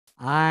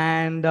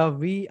And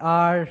we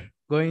are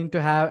going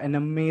to have an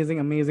amazing,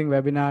 amazing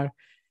webinar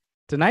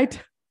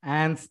tonight.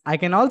 And I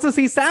can also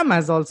see Sam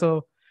has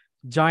also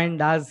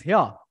joined us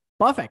here.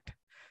 Perfect.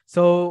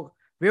 So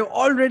we've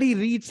already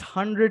reached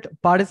 100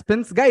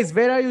 participants. Guys,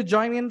 where are you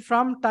joining in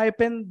from?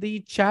 Type in the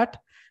chat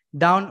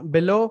down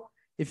below.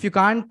 If you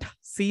can't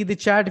see the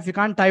chat, if you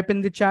can't type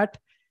in the chat,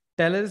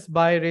 tell us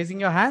by raising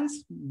your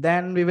hands.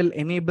 Then we will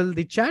enable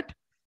the chat.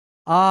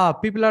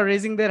 People are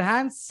raising their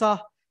hands.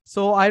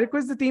 So I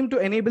request the team to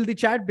enable the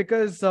chat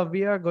because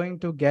we are going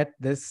to get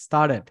this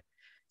started.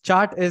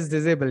 Chat is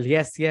disabled.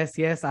 Yes, yes,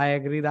 yes. I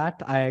agree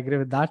that. I agree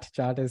with that.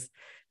 Chat is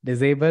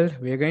disabled.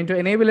 We are going to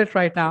enable it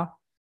right now.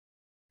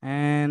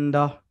 And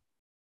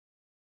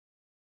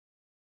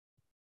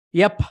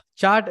yep,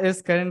 chat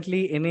is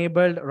currently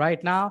enabled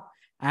right now.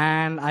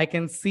 And I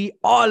can see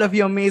all of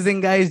you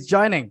amazing guys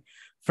joining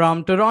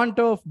from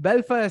Toronto,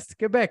 Belfast,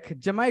 Quebec,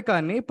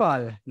 Jamaica,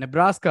 Nepal,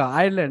 Nebraska,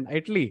 Ireland,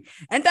 Italy.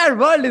 Entire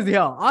world is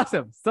here.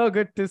 Awesome. So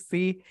good to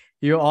see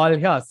you all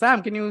here.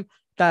 Sam, can you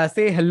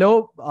say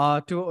hello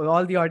to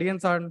all the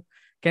audience on?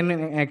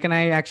 Can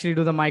I actually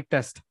do the mic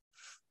test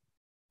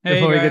Hey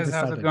before we get guys, this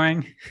how's started? it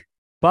going?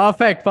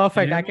 Perfect,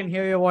 perfect. Can I you hear can me?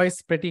 hear your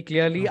voice pretty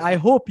clearly. I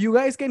Awesome. hope you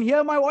guys can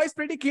hear my voice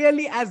pretty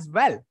clearly as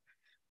well.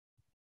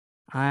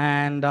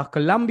 And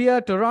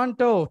Colombia,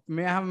 Toronto.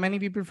 May I have many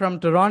people from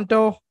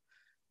Toronto.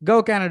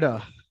 Go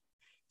Canada.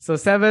 So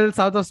several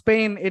south of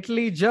Spain,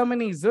 Italy,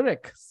 Germany,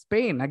 Zurich,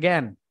 Spain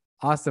again.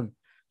 Awesome.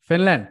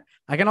 Finland.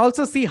 I can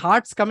also see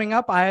hearts coming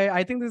up.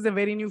 I think this is a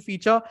very new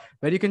feature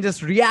where you can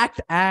just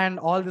react and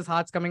all these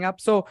hearts coming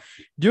up. So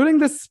during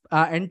this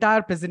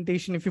entire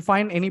presentation, if you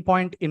find any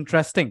point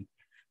interesting,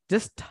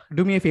 just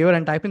do me a favor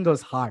and type in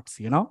those hearts,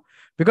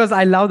 because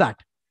I love that.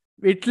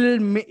 It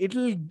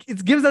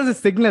gives us a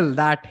signal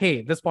that,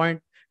 hey, this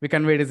point we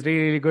conveyed is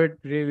really, really good,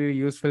 really, really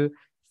useful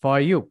for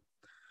you.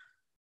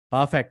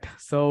 Perfect.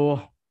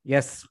 So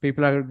yes,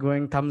 people are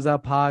going thumbs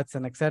up, hearts,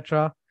 and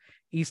etc.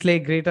 East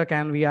Lake, Greater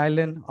Canvey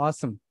Island.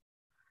 Awesome.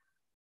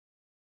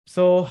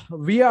 So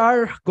we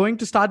are going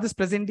to start this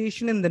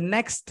presentation in the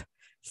next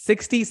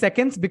 60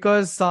 seconds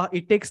because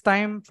it takes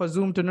time for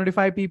Zoom to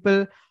notify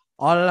people.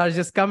 All are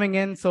just coming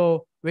in.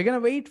 So we're going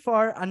to wait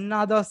for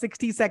another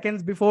 60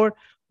 seconds before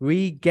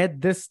we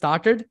get this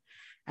started.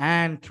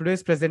 And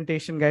today's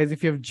presentation, guys,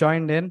 if you've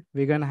joined in,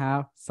 we're going to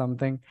have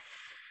something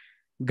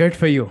good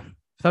for you,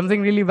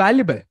 something really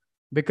valuable,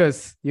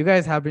 because you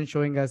guys have been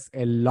showing us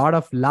a lot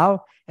of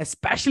love,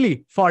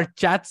 especially for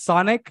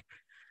ChatSonic.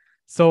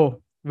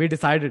 So we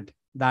decided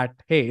that,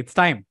 hey, it's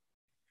time,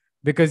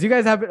 because you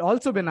guys have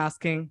also been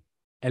asking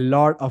a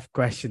lot of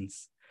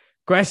questions.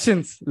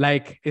 Questions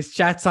like, is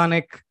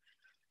ChatSonic,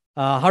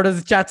 how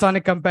does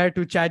ChatSonic compare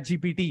to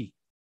ChatGPT?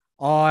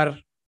 Or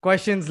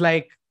questions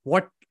like,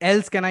 what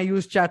else can I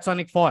use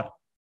ChatSonic for?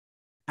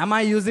 Am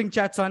I using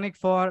ChatSonic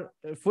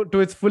to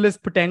its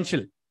fullest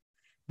potential?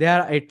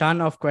 There are a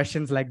ton of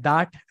questions like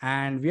that,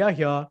 and we are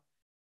here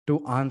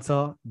to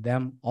answer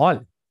them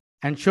all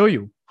and show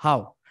you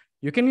how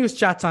you can use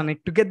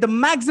ChatSonic to get the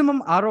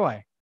maximum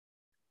ROI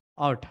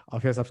out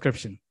of your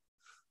subscription.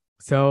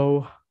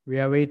 So we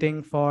are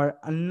waiting for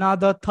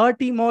another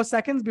 30 more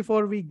seconds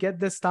before we get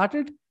this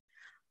started.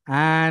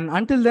 And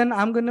until then,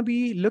 I'm going to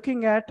be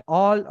looking at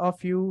all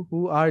of you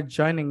who are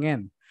joining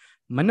in.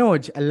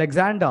 Manoj,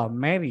 Alexander,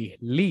 Mary,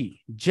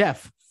 Lee,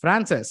 Jeff,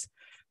 Francis,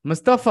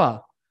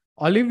 Mustafa,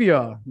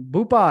 Olivia,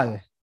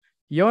 Bhupal,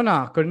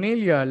 Yona,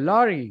 Cornelia,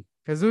 Laurie,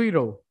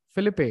 Kazuhiro,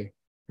 Felipe,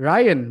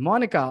 Ryan,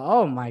 Monica.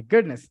 Oh my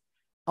goodness.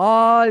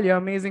 All your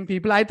amazing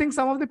people. I think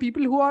some of the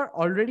people who are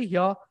already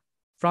here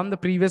from the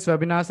previous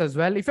webinars as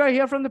well. If you're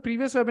here from the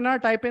previous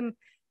webinar, type in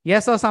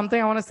yes or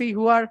something. I want to see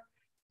who are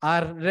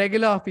our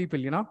regular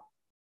people,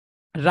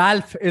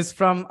 Ralph is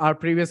from our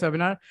previous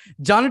webinar.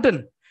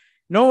 Jonathan,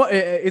 no,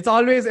 it's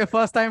always a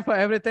first time for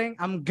everything.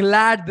 I'm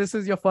glad this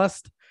is your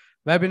first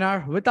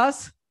webinar with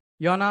us.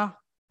 Yona,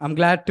 I'm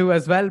glad too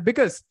as well,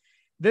 because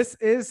this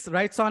is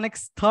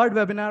Writesonic's third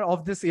webinar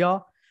of this year.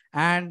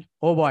 And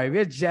oh boy,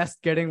 we're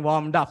just getting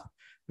warmed up.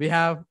 We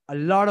have a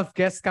lot of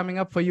guests coming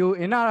up for you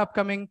in our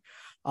upcoming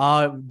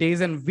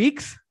days and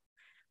weeks,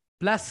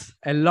 plus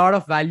a lot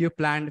of value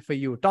planned for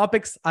you.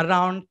 Topics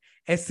around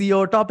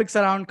SEO, topics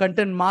around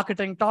content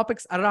marketing,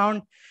 topics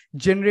around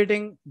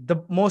generating the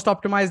most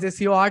optimized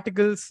SEO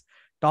articles,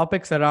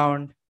 topics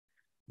around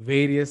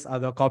various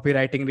other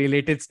copywriting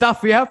related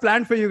stuff we have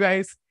planned for you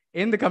guys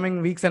in the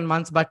coming weeks and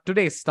months. But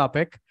today's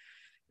topic,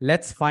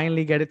 let's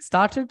finally get it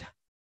started.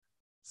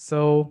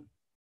 So,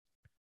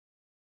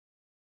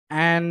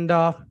 and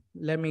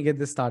let me get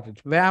this started.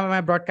 Where am I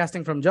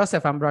broadcasting from?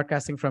 Joseph, I'm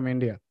broadcasting from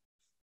India.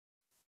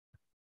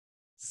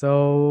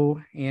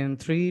 So in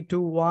 3, 2,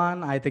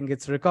 1, I think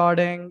it's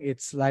recording.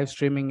 It's live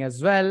streaming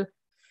as well.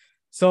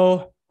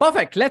 So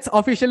perfect. Let's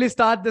officially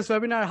start this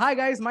webinar. Hi,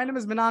 guys. My name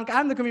is Minank.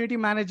 I'm the community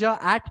manager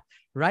at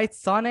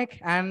Writesonic.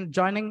 And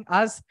joining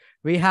us,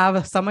 we have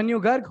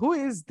Samanyou Garg, who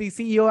is the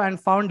CEO and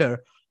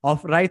founder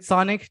of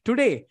Writesonic.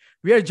 Today,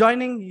 we are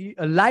joining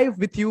live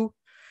with you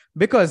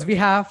because we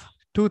have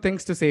two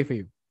things to say for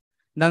you.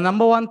 The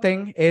number one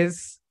thing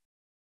is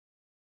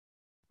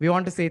we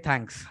want to say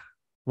thanks.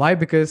 Why?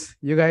 Because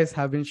you guys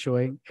have been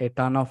showing a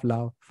ton of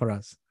love for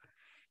us.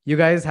 You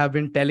guys have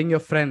been telling your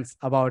friends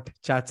about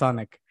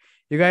ChatSonic.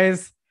 You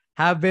guys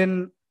have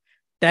been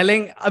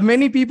telling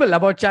many people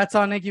about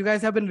ChatSonic. You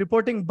guys have been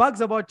reporting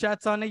bugs about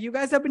ChatSonic. You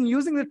guys have been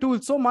using the tool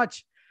so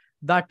much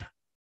that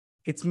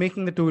it's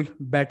making the tool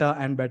better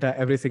and better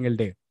every single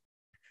day.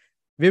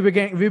 We've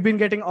been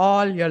getting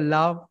all your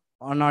love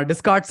on our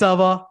Discord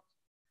server,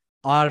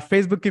 our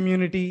Facebook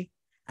community,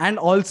 and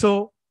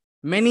also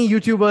many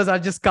YouTubers are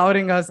just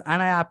covering us.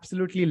 And I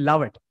absolutely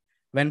love it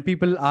when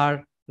people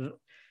are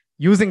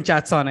using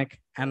ChatSonic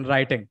and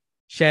writing,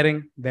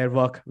 sharing their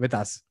work with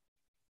us.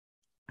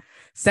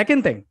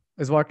 Second thing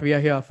is what we are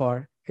here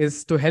for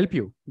is to help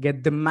you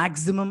get the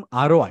maximum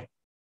ROI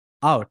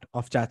out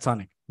of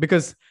ChatSonic,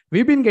 because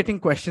we've been getting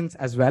questions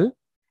as well.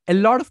 A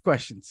lot of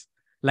questions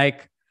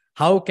like,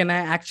 how can I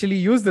actually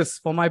use this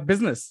for my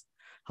business?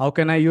 How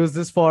can I use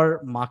this for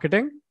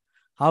marketing?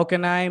 How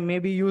can I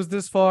maybe use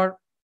this for,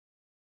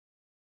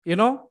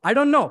 I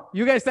don't know.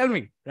 You guys tell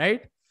me,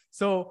 right?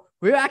 So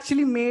we've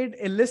actually made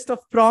a list of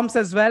prompts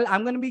as well.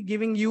 I'm going to be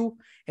giving you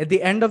at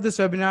the end of this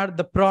webinar,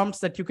 the prompts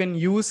that you can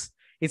use.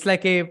 It's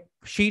like a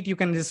sheet. You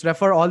can just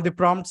refer all the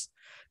prompts.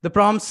 The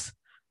prompts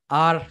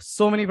are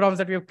so many prompts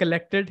that we have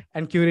collected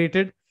and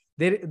curated.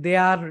 They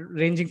are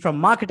ranging from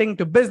marketing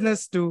to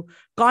business to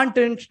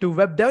content to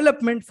web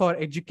development, for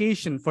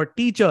education, for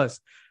teachers,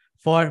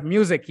 for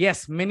music.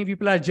 Yes, many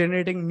people are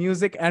generating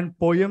music and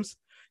poems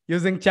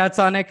using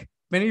ChatSonic.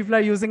 Many people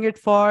are using it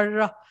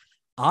for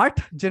art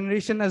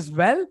generation as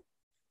well.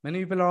 Many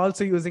people are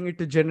also using it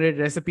to generate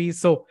recipes.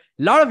 So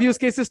a lot of use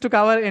cases to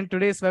cover in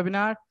today's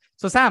webinar.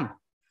 So Sam,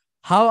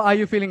 how are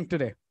you feeling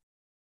today?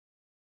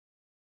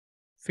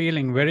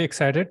 Feeling very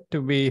excited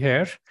to be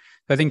here.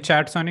 I think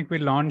ChatSonic we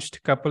launched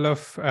a couple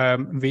of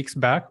weeks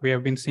back. We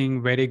have been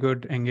seeing very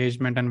good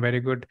engagement and very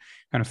good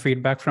kind of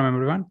feedback from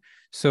everyone.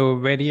 So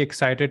very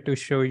excited to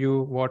show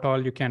you what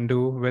all you can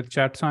do with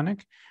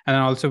ChatSonic. And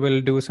then also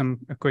we'll do some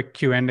quick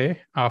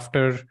Q&A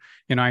after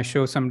I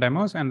show some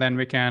demos, and then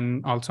we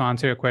can also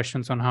answer your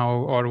questions on how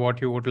or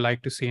what you would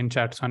like to see in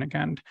ChatSonic.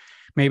 And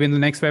maybe in the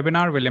next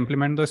webinar, we'll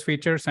implement those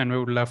features and we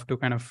would love to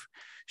kind of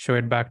show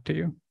it back to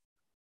you.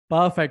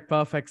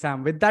 Perfect,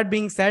 Sam. With that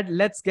being said,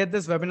 let's get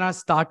this webinar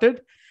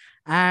started.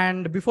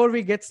 And before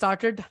we get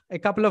started, a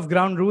couple of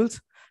ground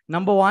rules.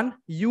 Number one,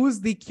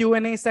 use the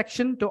Q&A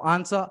section to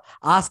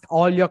ask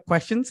all your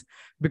questions,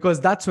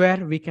 because that's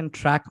where we can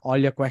track all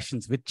your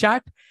questions. With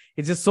chat,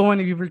 it's just so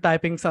many people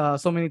typing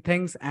so many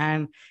things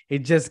and it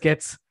just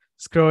gets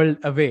scrolled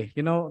away.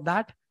 You know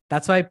that?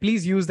 That's why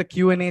please use the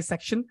Q&A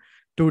section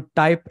to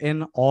type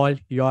in all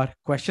your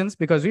questions,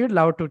 because we would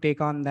love to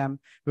take on them.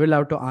 We would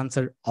love to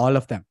answer all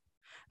of them.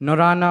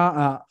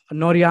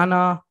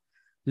 Noriana,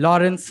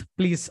 Lawrence,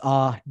 please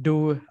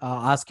do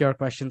ask your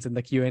questions in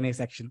the Q&A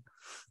section,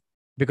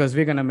 because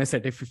we're going to miss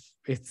it if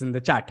it's in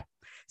the chat.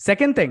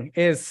 Second thing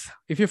is,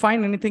 if you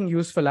find anything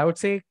useful, I would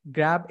say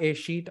grab a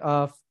sheet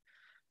of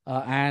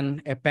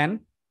and a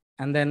pen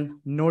and then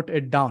note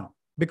it down.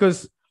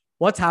 Because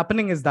what's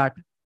happening is that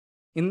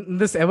in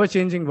this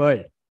ever-changing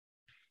world,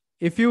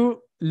 if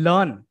you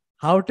learn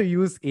how to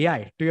use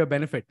AI to your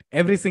benefit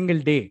every single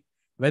day,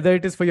 whether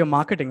it is for your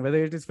marketing,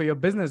 whether it is for your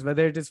business,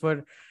 whether it is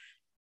for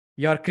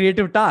your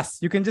creative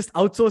tasks, you can just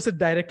outsource it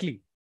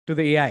directly to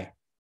the AI.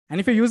 And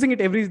if you're using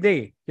it every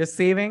day, you're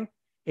saving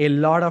a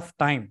lot of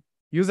time.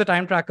 Use a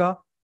time tracker.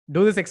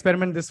 Do this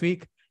experiment this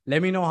week.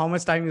 Let me know how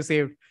much time you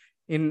saved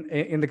in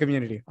the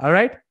community. All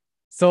right?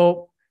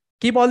 So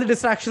keep all the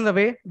distractions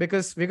away,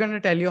 because we're going to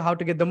tell you how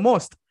to get the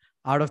most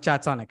out of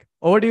ChatSonic.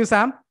 Over to you,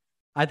 Sam.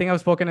 I think I've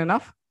spoken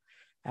enough.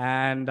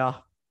 And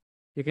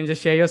you can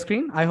just share your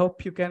screen. I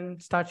hope you can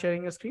start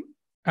sharing your screen.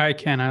 I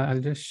can. I'll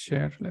just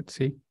share. Let's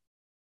see.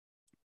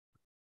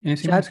 Can you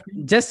see my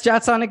screen? Just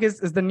ChatSonic is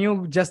the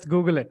new, just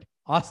Google it.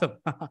 Awesome.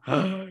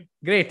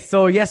 Great.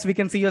 So yes, we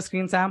can see your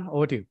screen, Sam.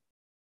 Over to you.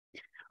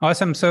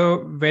 Awesome.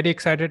 So very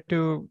excited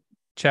to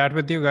chat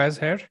with you guys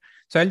here.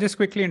 So I'll just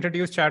quickly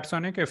introduce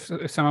ChatSonic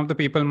if some of the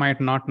people might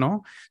not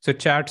know. So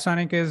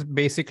ChatSonic is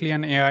basically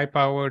an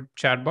AI-powered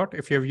chatbot.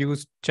 If you've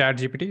used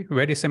ChatGPT,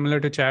 very similar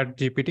to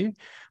ChatGPT,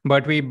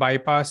 but we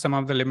bypass some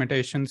of the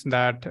limitations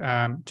that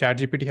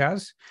ChatGPT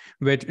has,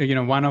 which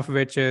one of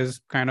which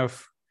is kind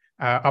of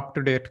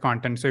up-to-date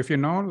content. So if you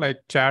know, like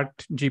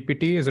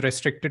ChatGPT is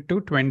restricted to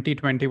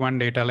 2021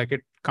 data, like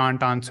it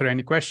can't answer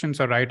any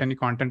questions or write any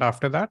content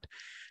after that.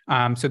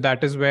 So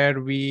that is where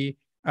we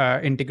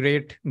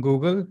integrate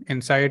Google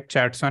inside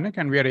ChatSonic,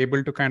 and we are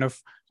able to kind of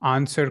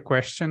answer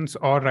questions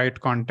or write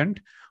content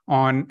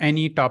on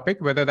any topic,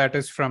 whether that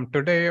is from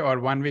today or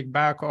 1 week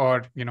back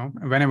or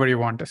whenever you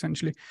want,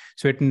 essentially.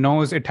 So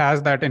it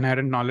has that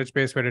inherent knowledge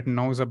base where it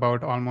knows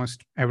about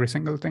almost every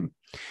single thing.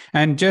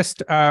 And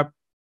just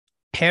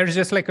here's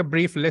just like a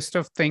brief list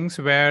of things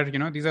where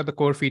these are the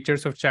core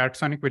features of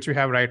ChatSonic which we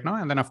have right now,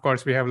 and then of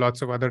course we have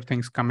lots of other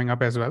things coming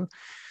up as well.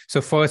 So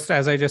first,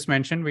 as I just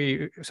mentioned,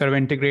 we sort of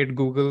integrate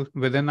Google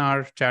within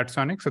our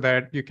ChatSonic so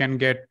that you can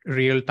get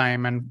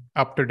real-time and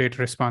up-to-date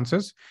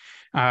responses.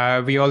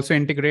 We also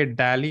integrate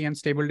DALL-E and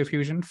Stable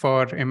Diffusion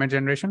for image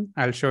generation.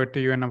 I'll show it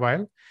to you in a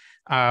while.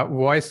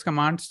 Voice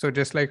commands. So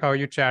just like how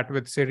you chat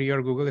with Siri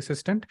or Google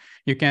Assistant,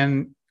 you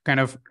can kind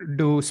of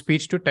do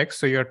speech to text.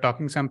 So you're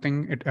talking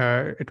something,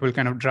 it will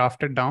kind of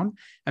draft it down.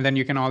 And then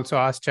you can also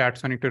ask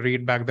ChatSonic to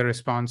read back the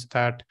response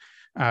that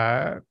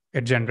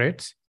it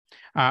generates.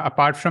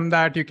 Apart from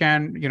that, you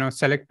can,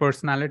 select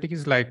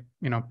personalities like,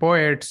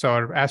 poets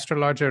or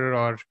astrologer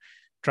or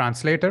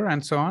translator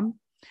and so on.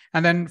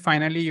 And then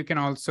finally, you can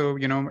also,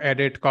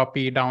 edit,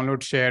 copy,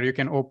 download, share. You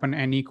can open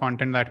any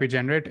content that we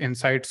generate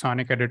inside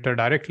Sonic Editor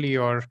directly,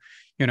 or,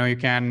 you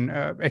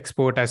can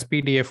export as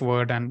PDF,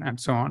 Word, and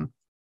so on.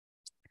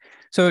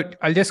 So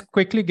I'll just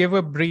quickly give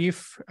a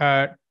brief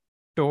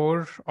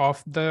tour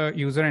of the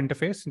user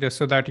interface, just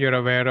so that you're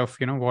aware of,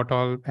 what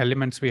all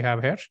elements we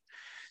have here.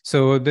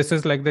 So this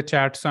is like the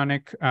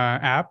ChatSonic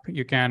app.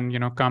 You can,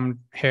 come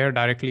here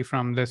directly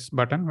from this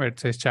button where it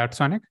says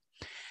ChatSonic.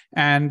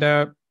 And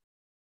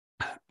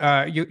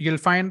you'll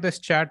find this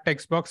chat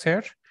text box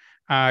here.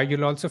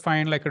 You'll also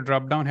find like a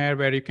drop down here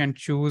where you can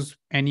choose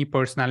any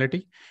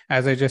personality,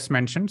 as I just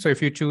mentioned. So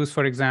if you choose,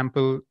 for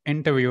example,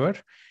 interviewer,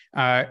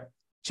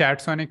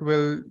 ChatSonic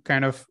will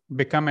kind of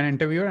become an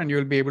interviewer, and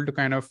you'll be able to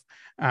kind of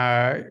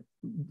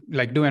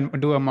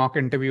do a mock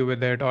interview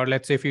with it. Or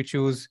let's say if you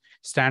choose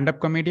stand-up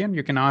comedian,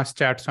 you can ask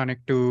ChatSonic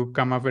to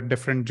come up with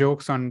different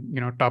jokes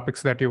on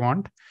topics that you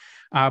want.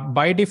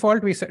 By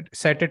default, we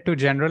set it to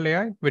general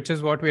AI, which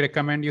is what we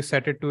recommend you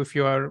set it to if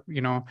you are,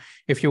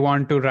 if you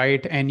want to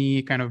write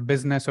any kind of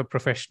business or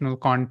professional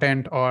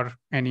content or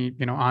any,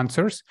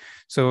 answers.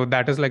 So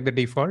that is like the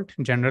default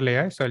general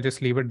AI. So I'll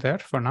just leave it there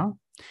for now.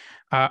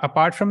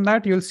 Apart from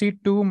that, you'll see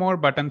two more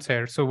buttons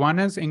here. So one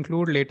is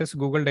include latest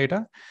Google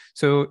data.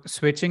 So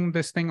switching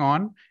this thing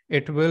on,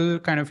 it will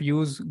kind of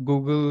use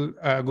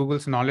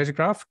Google's knowledge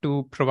graph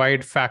to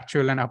provide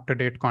factual and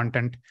up-to-date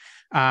content.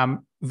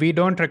 We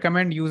don't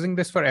recommend using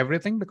this for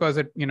everything because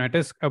it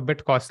is a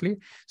bit costly.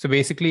 So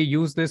basically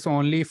use this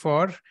only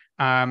for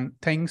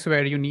things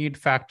where you need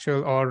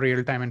factual or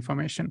real-time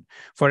information.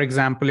 For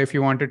example, if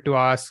you wanted to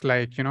ask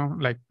like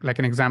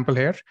an example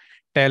here,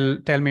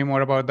 tell me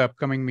more about the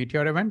upcoming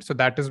Meteor event. So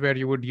that is where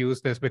you would use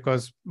this,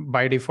 because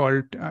by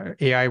default,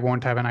 AI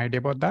won't have an idea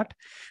about that.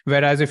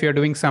 Whereas if you're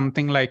doing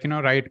something like,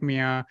 write me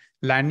a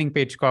landing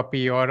page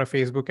copy or a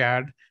Facebook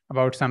ad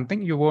about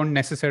something, you won't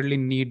necessarily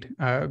need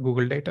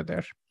Google data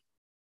there.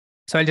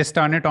 So I'll just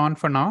turn it on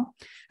for now.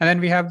 And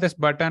then we have this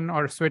button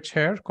or switch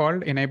here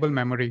called enable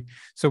memory.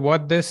 So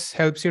what this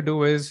helps you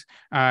do is,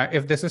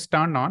 if this is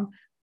turned on,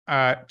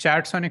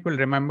 ChatSonic will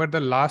remember the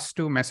last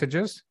two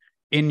messages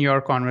in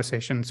your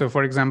conversation. So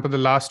for example, the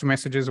last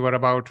messages were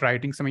about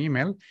writing some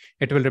email.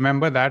 It will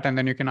remember that, and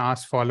then you can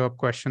ask follow-up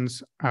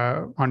questions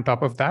on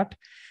top of that.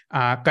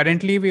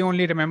 Currently, we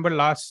only remember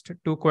last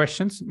two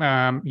questions.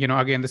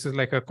 Again, this is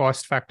like a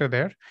cost factor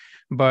there,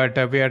 but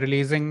we are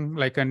releasing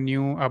like a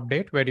new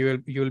update where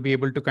you'll be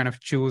able to kind of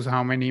choose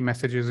how many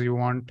messages you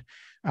want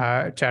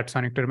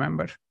ChatSonic to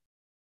remember.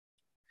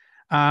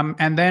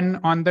 And then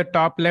on the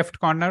top left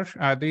corner,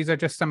 these are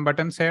just some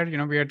buttons here.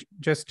 We are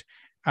just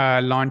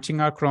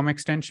launching our Chrome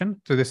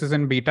extension. So this is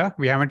in beta.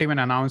 We haven't even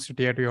announced it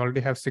yet. We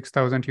already have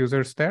 6,000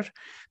 users there.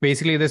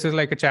 Basically, this is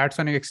like a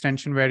ChatSonic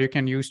extension where you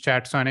can use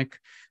ChatSonic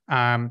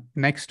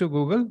next to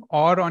Google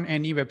or on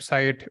any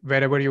website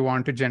wherever you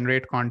want to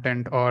generate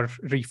content or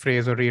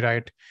rephrase or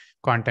rewrite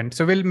content.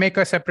 So we'll make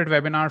a separate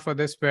webinar for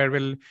this where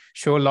we'll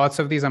show lots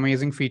of these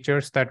amazing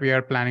features that we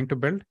are planning to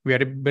build. We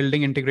are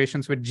building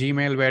integrations with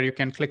Gmail where you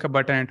can click a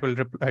button and it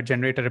will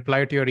generate a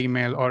reply to your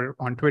email, or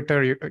on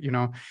Twitter,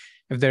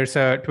 if there's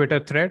a Twitter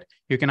thread,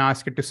 you can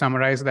ask it to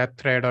summarize that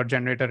thread or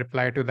generate a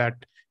reply to that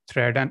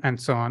thread, and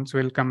so on. So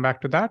we'll come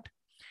back to that.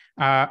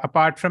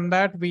 Apart from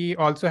that, we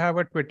also have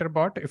a Twitter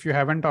bot. If you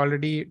haven't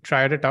already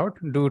tried it out,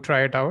 do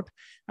try it out.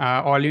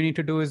 All you need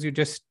to do is you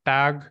just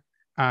tag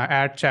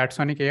at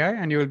ChatSonic AI,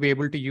 and you will be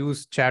able to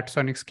use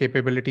ChatSonic's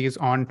capabilities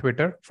on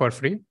Twitter for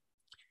free.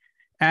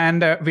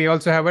 And we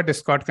also have a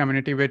Discord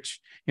community,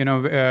 which,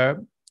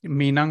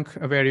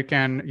 Meenank, where you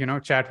can,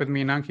 chat with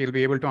Meenank. He'll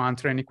be able to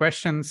answer any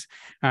questions.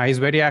 He's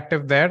very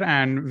active there,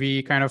 and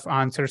we kind of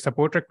answer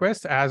support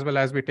requests as well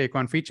as we take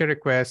on feature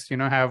requests,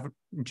 have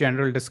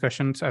general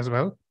discussions as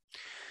well.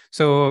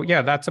 So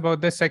yeah, that's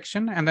about this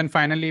section. And then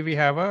finally, we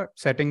have a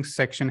settings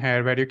section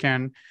here where you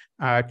can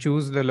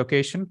choose the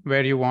location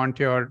where you want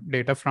your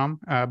data from.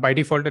 By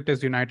default, it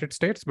is United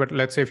States, but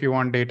let's say if you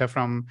want data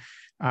from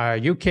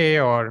UK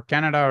or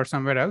Canada or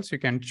somewhere else, you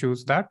can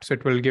choose that. So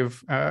it will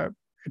give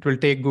it will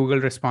take Google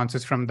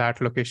responses from that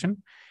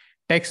location.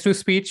 Text to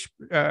speech,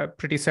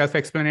 pretty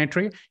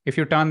self-explanatory. If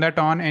you turn that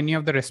on, any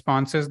of the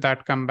responses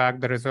that come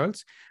back, the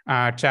results,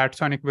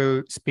 ChatSonic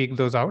will speak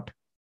those out.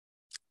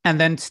 And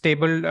then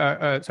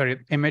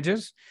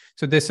images.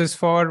 So this is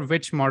for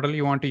which model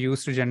you want to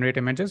use to generate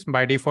images.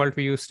 By default,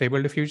 we use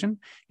Stable Diffusion.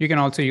 You can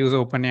also use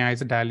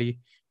OpenAI's DALL-E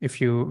if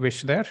you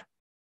wish there.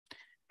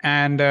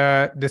 And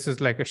this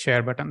is like a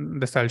share button.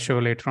 This I'll show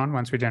later on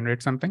once we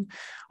generate something.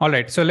 All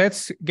right, so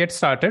let's get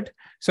started.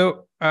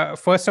 So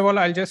first of all,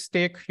 I'll just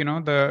take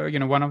one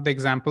of the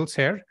examples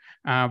here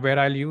where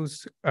I'll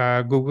use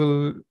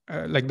Google,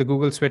 like the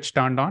Google switch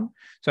turned on.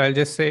 So I'll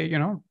just say,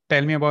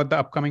 tell me about the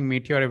upcoming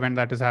Meteor event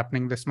that is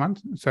happening this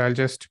month. So I'll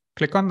just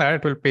click on that.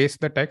 It will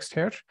paste the text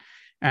here,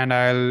 and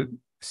I'll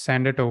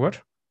send it over.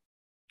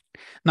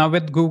 Now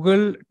with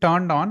Google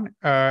turned on,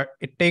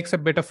 it takes a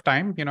bit of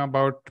time,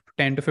 about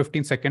 10 to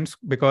 15 seconds,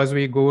 because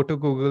we go to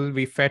Google,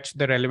 we fetch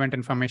the relevant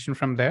information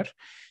from there,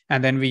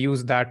 and then we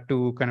use that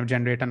to kind of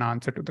generate an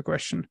answer to the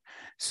question.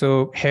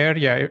 So here,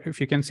 yeah, if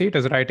you can see, it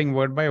is writing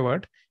word by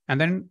word. And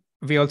then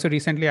we also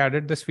recently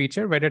added this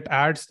feature where it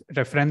adds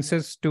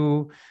references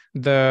to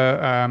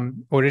the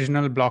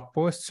original blog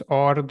posts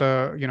or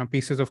the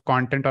pieces of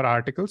content or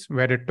articles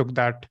where it took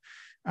that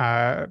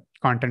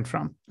content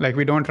from. Like,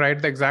 we don't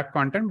write the exact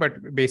content,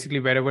 but basically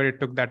wherever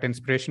it took that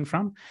inspiration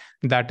from,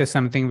 that is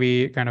something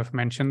we kind of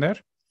mentioned there.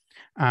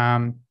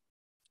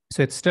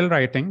 So it's still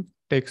writing,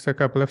 takes a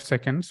couple of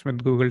seconds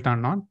with Google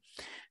turned on.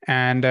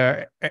 And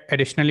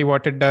additionally,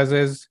 what it does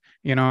is,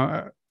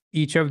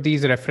 each of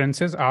these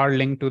references are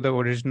linked to the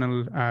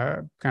original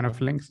kind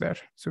of links there.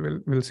 So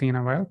we'll see in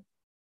a while.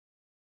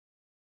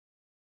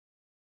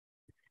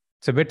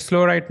 It's a bit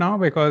slow right now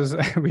because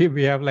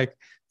we have like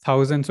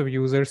thousands of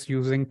users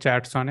using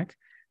ChatSonic.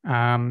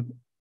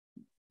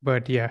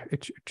 But yeah,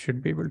 it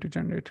should be able to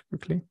generate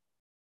quickly.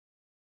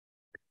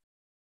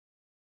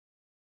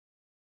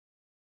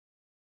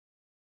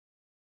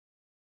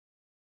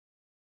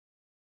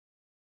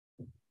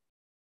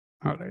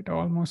 All right,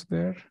 almost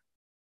there.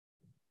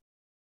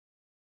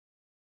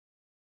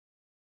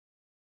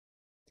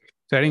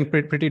 So I think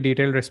pretty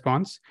detailed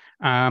response.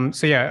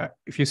 So yeah,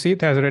 if you see,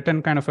 it has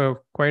written kind of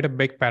quite a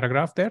big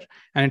paragraph there,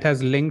 and it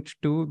has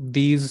linked to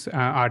these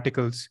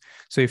articles.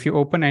 So if you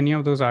open any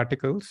of those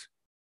articles,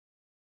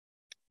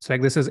 it's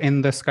like this is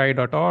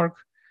inthesky.org,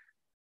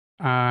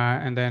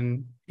 and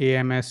then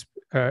AMS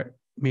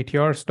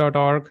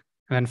meteors.org,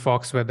 and then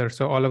Fox Weather.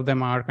 So all of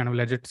them are kind of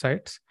legit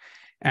sites.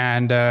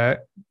 And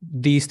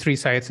these three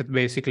sites, it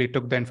basically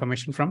took the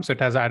information from. So it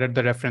has added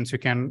the reference. You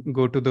can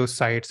go to those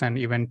sites and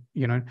even,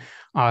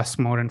 ask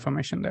more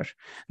information there.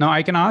 Now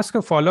I can ask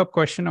a follow-up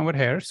question over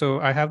here. So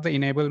I have the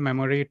enable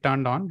memory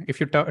turned on. If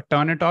you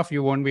turn it off,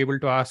 you won't be able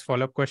to ask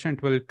follow-up question.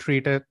 It will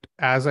treat it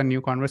as a new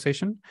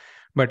conversation.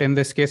 But in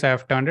this case, I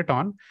have turned it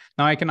on.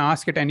 Now I can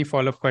ask it any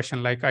follow-up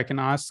question. Like I can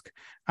ask,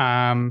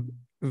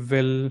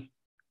 will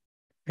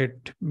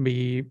it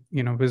be,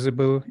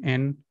 visible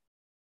in,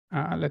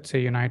 let's say,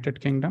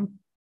 United Kingdom.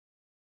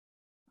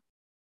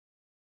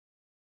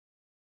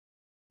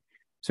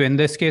 So in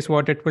this case,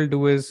 what it will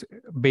do is,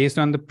 based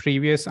on the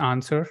previous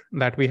answer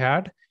that we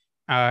had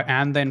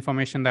and the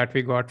information that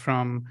we got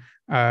from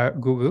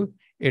Google,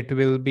 it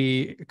will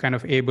be kind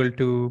of able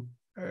to,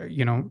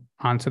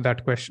 answer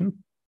that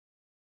question.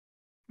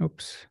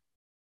 Oops.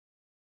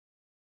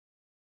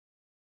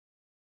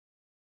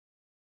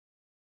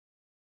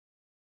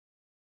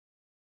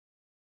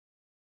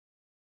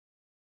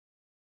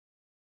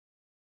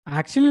 I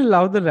actually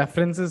love the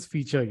references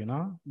feature,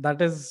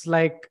 that is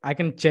like, I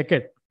can check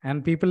it.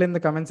 And people in the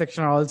comment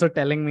section are also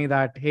telling me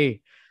that,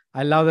 hey,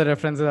 I love the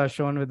references are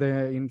shown with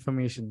the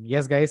information.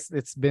 Yes, guys,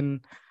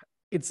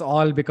 it's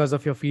all because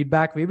of your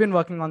feedback. We've been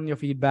working on your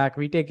feedback.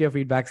 We take your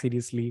feedback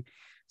seriously.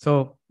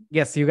 So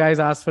yes, you guys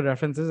asked for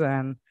references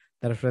and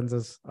the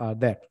references are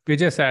there. We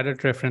just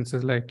added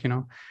references like,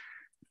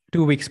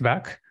 2 weeks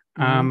back.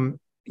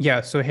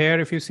 Yeah, so here,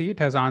 if you see, it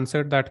has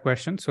answered that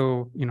question.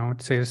 So,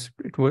 it says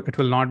it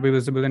will not be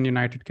visible in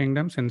United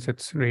Kingdom since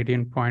its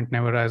radiant point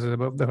never rises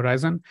above the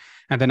horizon.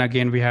 And then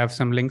again, we have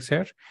some links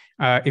here.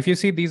 If you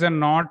see, these are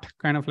not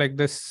kind of like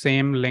the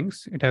same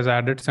links. It has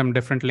added some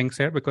different links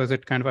here because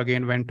it kind of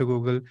again went to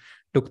Google,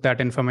 took that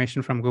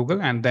information from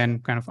Google, and then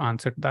kind of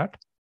answered that.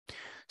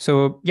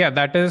 So yeah,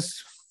 that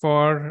is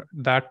for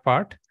that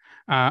part.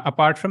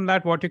 Apart from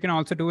that, what you can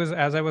also do is,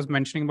 as I was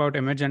mentioning about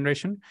image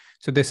generation,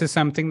 so this is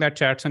something that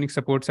ChatSonic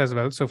supports as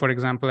well. So for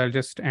example, I'll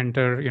just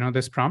enter,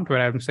 this prompt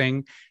where I'm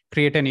saying,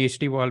 create an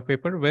HD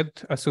wallpaper with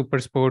a super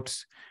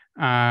sports,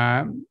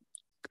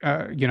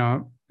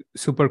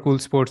 super cool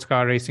sports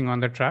car racing on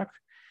the track.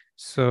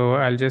 So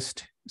I'll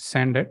just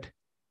send it.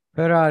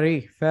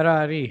 Ferrari.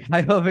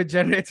 I hope it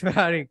generates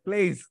Ferrari,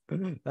 please.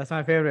 That's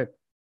my favorite.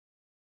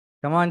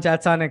 Come on,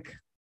 ChatSonic.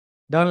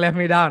 Don't let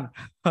me down.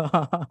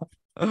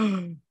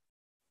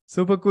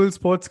 Super cool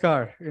sports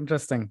car.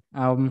 Interesting.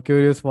 I'm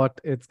curious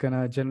what it's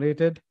gonna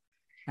generated.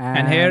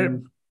 And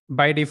here,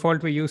 by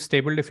default, we use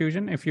Stable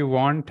Diffusion. If you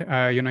want,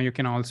 you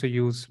can also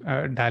use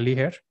DALL-E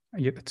here.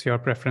 It's your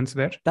preference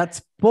there.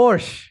 That's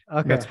Porsche.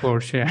 Okay. That's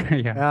Porsche.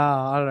 Yeah. Yeah.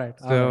 All right.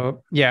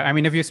 So yeah, I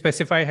mean, if you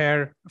specify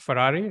here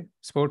Ferrari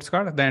sports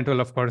car, then it will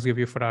of course give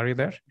you Ferrari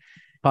there.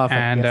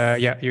 Perfect. And yes.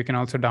 Yeah, you can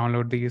also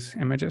download these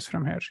images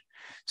from here.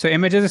 So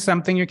images is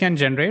something you can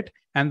generate,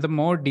 and the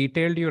more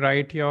detailed you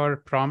write your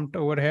prompt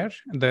over here,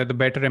 the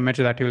better image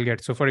that you will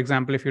get. So for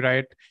example, if you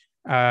write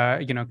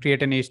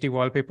create an HD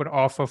wallpaper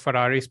of a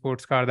Ferrari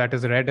sports car that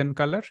is red in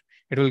color,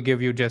 it will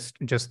give you just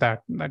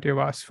that you've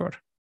asked for.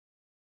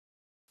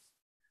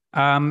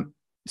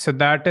 So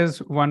that is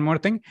one more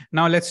thing.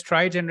 Now let's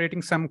try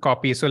generating some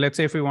copy. So let's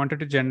say if we wanted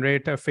to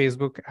generate a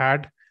Facebook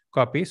ad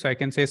copy, so I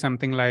can say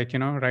something like,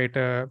 write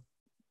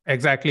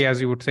exactly as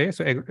you would say.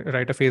 So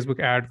write a Facebook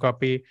ad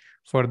copy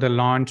for the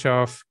launch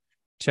of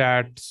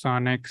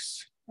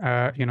ChatSonic's,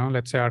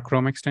 let's say our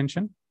Chrome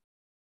extension.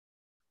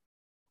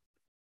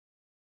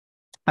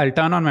 I'll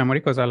turn on memory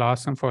because I'll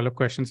ask some follow-up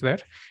questions there.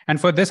 And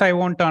for this, I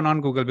won't turn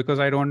on Google because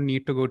I don't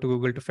need to go to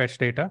Google to fetch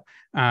data.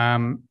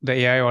 The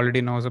AI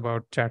already knows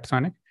about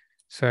ChatSonic.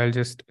 So I'll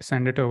just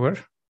send it over.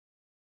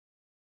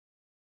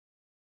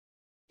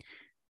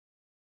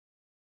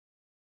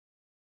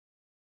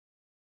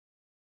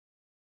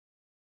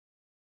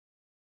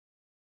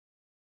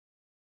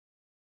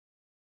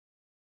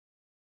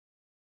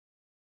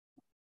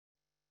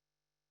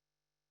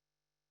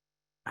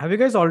 Have you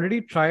guys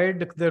already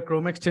tried the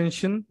Chrome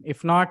extension?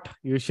 If not,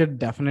 you should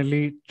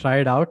definitely try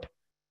it out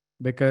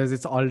because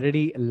it's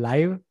already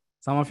live.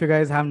 Some of you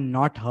guys have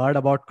not heard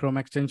about Chrome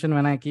extension.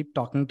 When I keep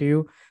talking to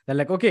you, they're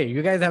like, okay,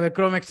 you guys have a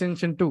Chrome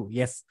extension too.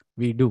 Yes,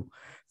 we do.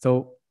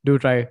 So do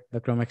try the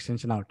Chrome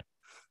extension out.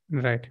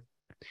 Right.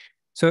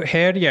 So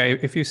here, yeah,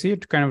 if you see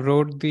it kind of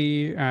wrote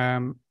the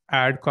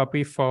ad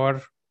copy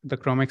for the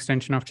Chrome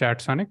extension of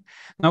ChatSonic.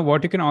 Now,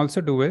 what you can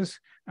also do is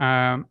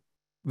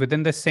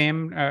within the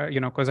same,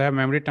 because I have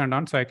memory turned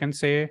on, so I can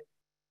say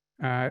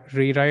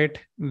rewrite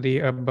the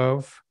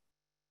above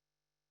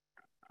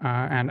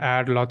and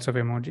add lots of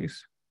emojis.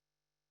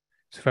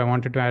 So if I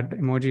wanted to add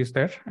emojis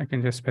there, I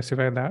can just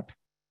specify that.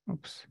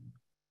 Oops.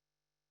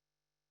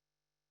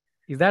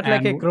 Is that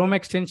like a Chrome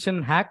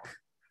extension hack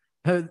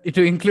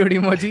to include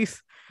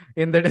emojis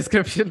in the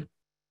description?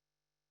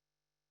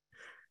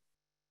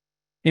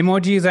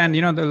 Emojis and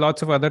there are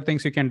lots of other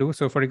things you can do.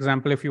 So for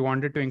example, if you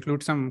wanted to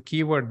include some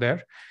keyword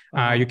there,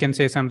 you can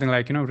say something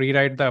like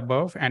rewrite the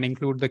above and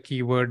include the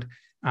keyword,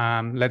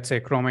 let's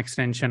say Chrome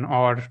extension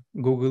or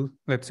Google,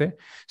 let's say.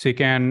 So you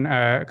can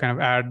kind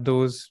of add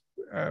those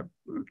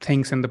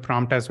things in the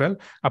prompt as well.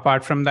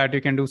 Apart from that, you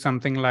can do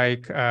something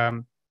like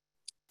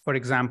for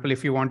example,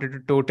 if you wanted to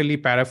totally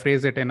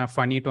paraphrase it in a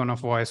funny tone of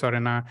voice or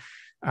in a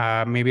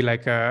maybe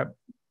like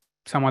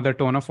some other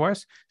tone of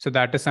voice. So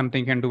that is something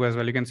you can do as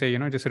well. You can say,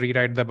 just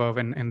rewrite the above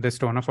in this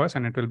tone of voice,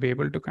 and it will be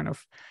able to kind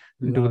of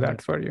do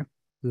that for you.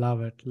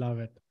 Love it. Love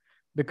it.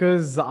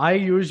 Because I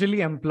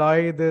usually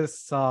employ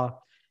this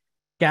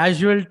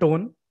casual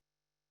tone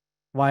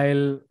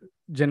while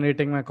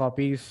generating my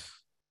copies,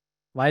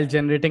 while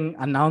generating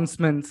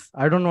announcements.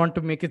 I don't want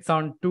to make it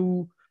sound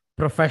too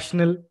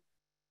professional.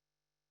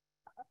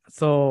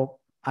 So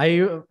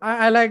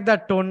I like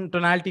that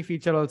tonality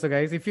feature also,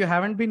 guys. If you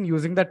haven't been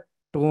using that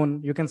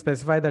tone, you can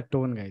specify that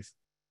tone, guys.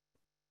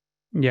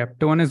 Yeah,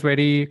 tone is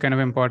very kind of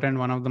important.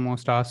 One of the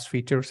most asked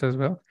features as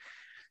well.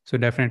 So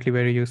definitely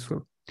very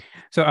useful.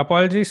 So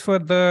apologies for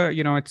the,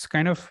 it's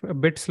kind of a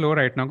bit slow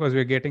right now because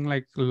we're getting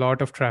like a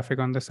lot of traffic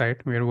on the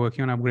site. We're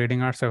working on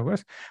upgrading our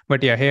servers.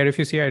 But yeah, here, if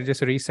you see, I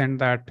just resend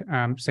that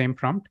same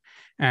prompt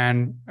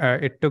and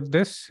it took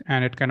this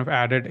and it kind of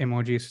added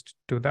emojis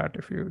to that.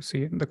 If you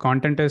see, the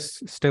content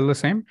is still the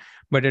same,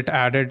 but it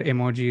added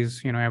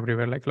emojis,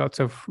 everywhere, like lots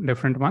of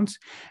different ones.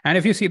 And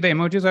if you see, the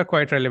emojis are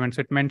quite relevant.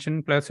 So it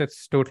mentioned, plus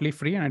it's totally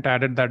free, and it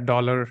added that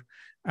dollar,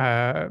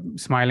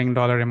 smiling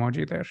dollar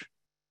emoji there.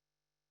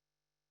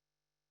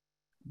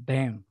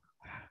 Damn.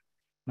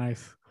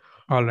 Nice.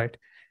 All right.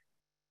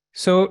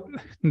 So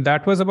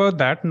that was about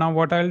that. Now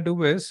what I'll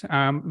do is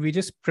we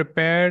just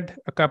prepared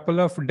a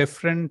couple of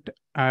different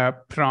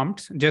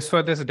prompts just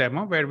for this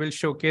demo where we'll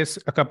showcase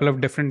a couple of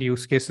different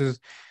use cases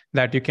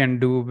that you can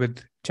do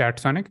with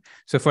ChatSonic.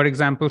 So for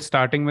example,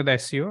 starting with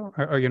SEO,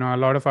 a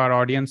lot of our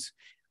audience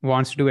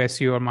wants to do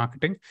SEO or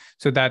marketing.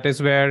 So that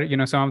is where,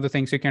 some of the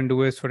things you can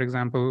do is, for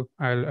example,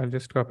 I'll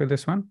just copy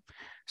this one.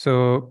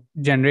 So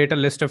generate a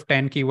list of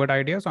 10 keyword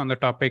ideas on the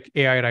topic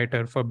AI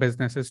writer for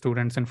businesses,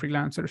 students, and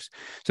freelancers.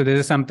 So this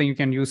is something you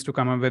can use to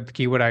come up with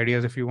keyword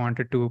ideas if you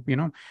wanted to,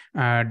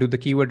 do the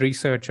keyword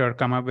research or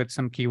come up with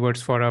some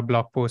keywords for a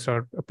blog post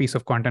or a piece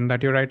of content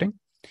that you're writing.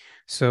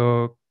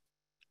 So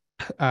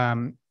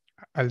I'll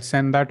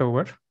send that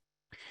over.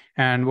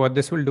 And what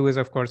this will do is,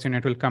 of course,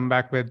 it will come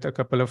back with a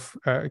couple of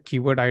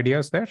keyword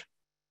ideas there.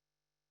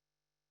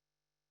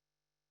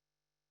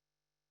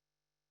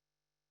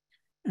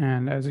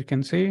 And as you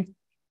can see,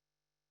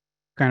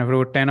 kind of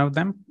wrote 10 of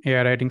them: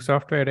 AI writing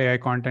software, AI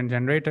content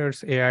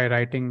generators, AI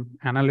writing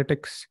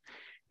analytics,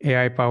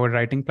 AI powered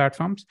writing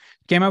platforms.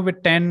 Came up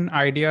with 10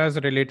 ideas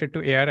related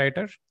to AI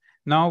writer.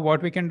 Now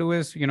what we can do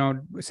is,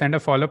 send a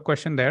follow-up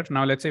question there.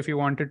 Now, let's say if you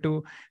wanted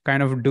to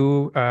kind of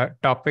do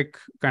topic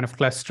kind of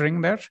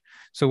clustering there.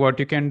 So what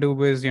you can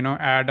do is,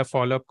 add a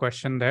follow-up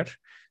question there.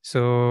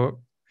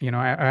 So,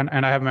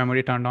 and I have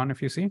memory turned on,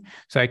 if you see.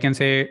 So I can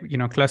say,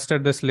 cluster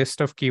this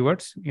list of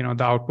keywords,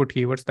 the output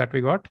keywords that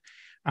we got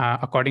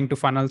according to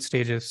funnel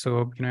stages.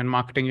 So, in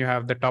marketing, you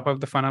have the top of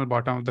the funnel,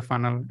 bottom of the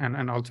funnel,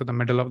 and also the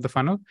middle of the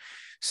funnel.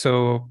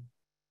 So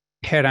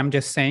here I'm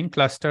just saying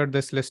cluster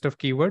this list of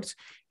keywords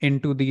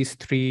into these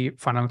 3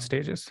 funnel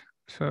stages.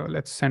 So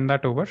let's send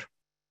that over.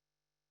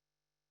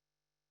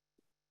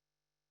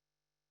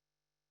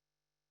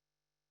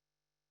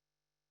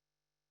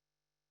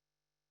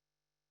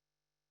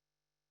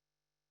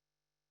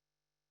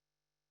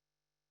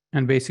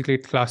 And basically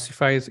it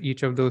classifies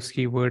each of those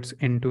keywords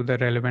into the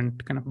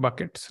relevant kind of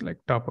buckets, like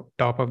top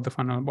of the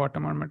funnel,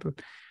 bottom or middle.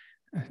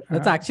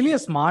 That's actually a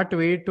smart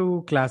way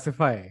to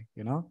classify,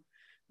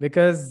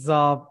 because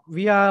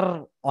we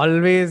are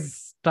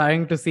always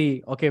trying to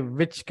see, okay,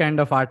 which kind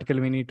of article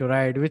we need to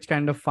write, which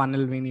kind of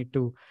funnel we need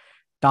to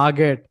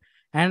target.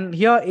 And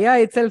here AI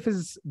itself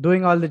is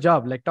doing all the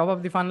job. Like top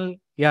of the funnel,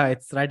 yeah,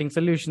 it's writing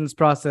solutions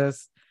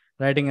process,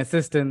 writing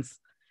assistance.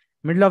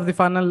 Middle of the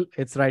funnel,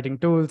 it's writing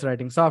tools,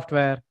 writing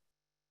software.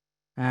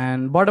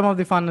 And bottom of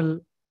the funnel,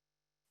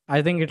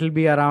 I think it'll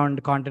be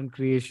around content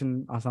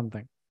creation or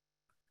something.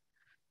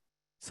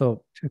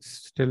 So it's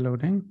still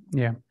loading.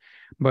 Yeah.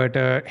 But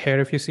here,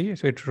 if you see,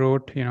 so it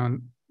wrote,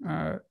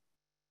 the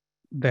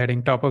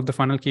heading top of the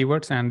funnel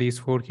keywords, and these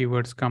 4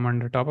 keywords come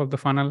under top of the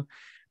funnel.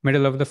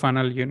 Middle of the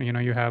funnel,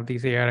 you have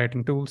these AI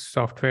writing tools,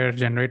 software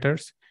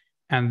generators,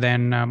 and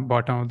then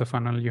bottom of the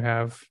funnel, you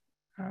have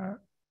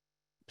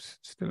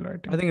still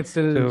writing. I think it's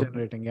still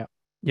generating. Yeah.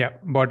 Yeah.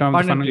 Bottom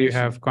of the funnel, creation.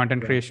 You have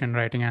content creation,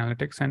 writing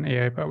analytics, and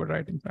AI powered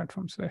writing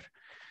platforms there.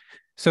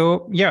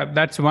 So yeah,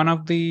 that's one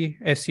of the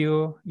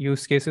SEO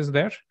use cases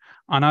there.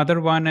 Another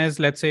one is,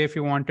 let's say if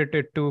you wanted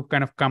it to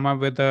kind of come up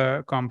with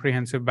a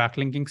comprehensive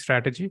backlinking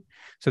strategy.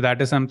 So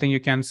that is something you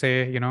can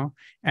say,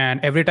 and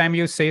every time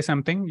you say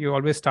something, you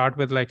always start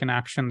with like an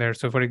action there.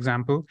 So for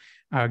example,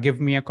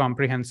 give me a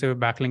comprehensive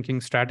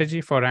backlinking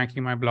strategy for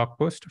ranking my blog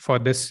post for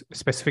this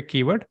specific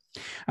keyword.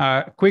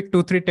 Quick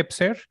 2-3 tips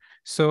here.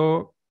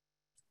 So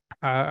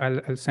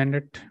I'll send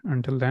it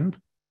until then.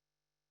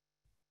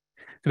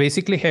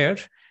 Basically here,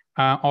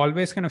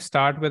 always kind of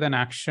start with an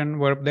action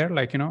verb there,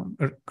 like,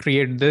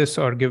 create this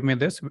or give me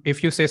this.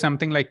 If you say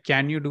something like,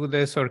 can you do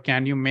this, or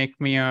can you make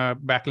me a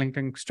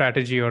backlinking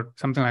strategy or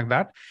something like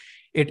that,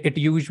 it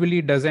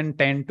usually doesn't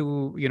tend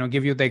to,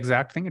 give you the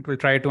exact thing. It will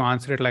try to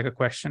answer it like a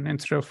question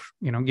instead of,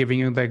 giving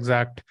you the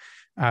exact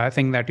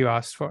thing that you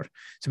asked for.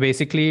 So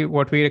basically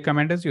what we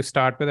recommend is you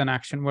start with an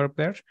action verb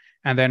there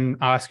and then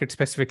ask it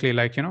specifically,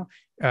 like,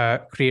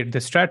 create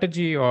this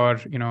strategy, or,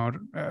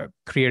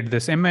 create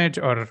this image,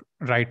 or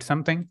write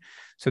something.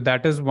 So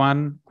that is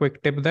one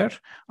quick tip there.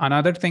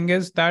 Another thing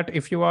is that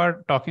if you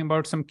are talking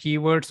about some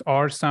keywords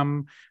or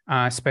some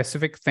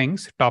specific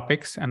things,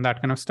 topics, and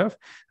that kind of stuff,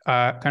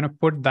 kind of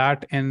put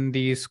that in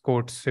these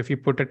quotes. If you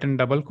put it in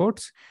double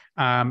quotes,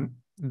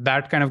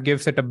 that kind of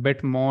gives it a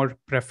bit more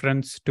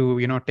preference to,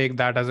 take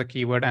that as a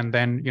keyword and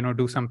then,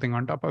 do something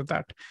on top of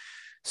that.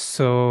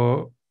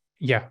 So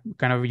yeah,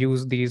 kind of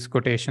use these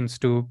quotations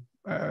to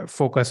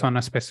focus on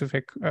a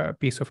specific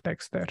piece of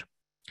text there.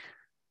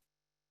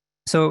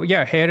 So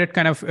yeah, here it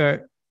kind of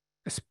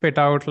spit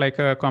out like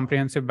a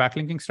comprehensive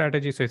backlinking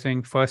strategy. So it's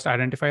saying first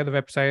identify the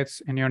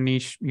websites in your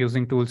niche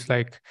using tools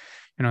like,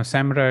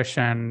 SEMrush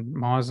and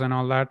Moz and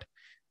all that.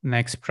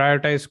 Next,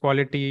 prioritize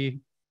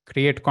quality,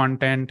 create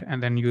content,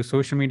 and then use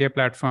social media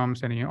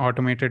platforms and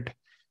automated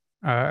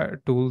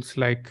tools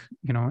like,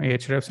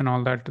 Ahrefs and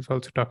all that is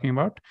also talking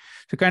about.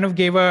 So kind of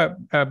gave a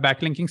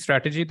backlinking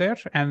strategy there.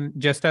 And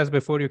just as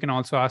before, you can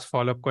also ask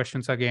follow-up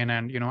questions again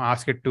and,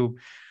 ask it to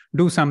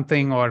do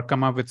something or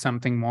come up with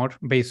something more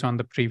based on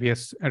the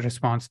previous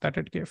response that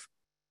it gave.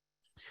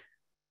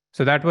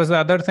 So that was the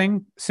other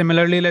thing.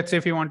 Similarly, let's say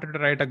if you wanted to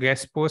write a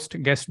guest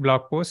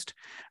blog post,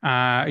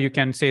 you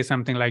can say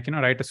something like,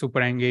 write a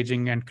super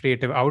engaging and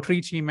creative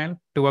outreach email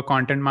to a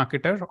content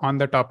marketer on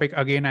the topic.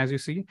 Again, as you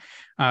see,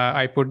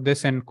 I put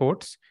this in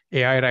quotes,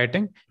 AI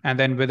writing. And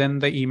then within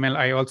the email,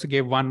 I also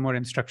gave one more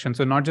instruction.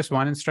 So not just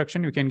one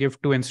instruction, you can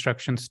give 2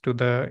 instructions to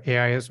the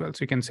AI as well.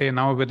 So you can say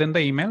now within the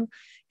email,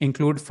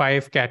 include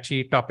 5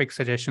 catchy topic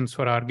suggestions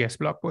for our guest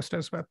blog post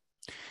as well.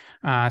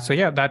 So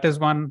yeah, that is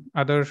one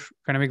other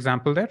kind of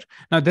example there.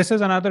 Now, this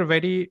is another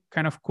very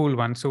kind of cool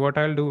one. So what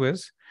I'll do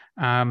is,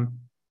 I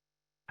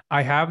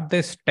have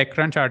this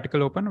TechCrunch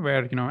article open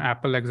where,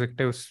 Apple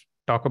executives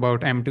talk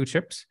about M2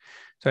 chips.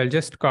 So I'll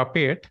just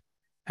copy it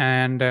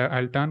and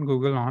I'll turn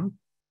Google on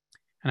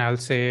and I'll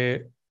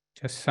say,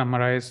 just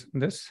summarize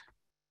this,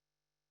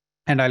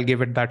 and I'll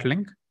give it that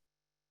link.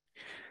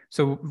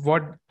 So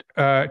what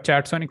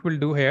ChatSonic will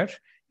do here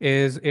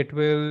is it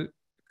will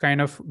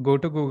kind of go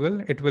to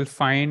Google, it will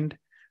find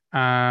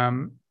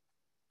kind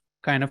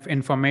of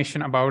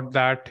information about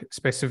that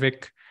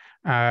specific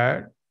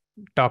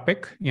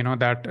topic,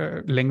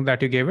 that link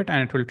that you gave it,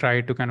 and it will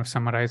try to kind of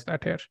summarize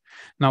that here.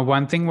 Now,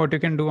 one thing what you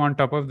can do on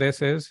top of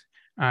this is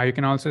you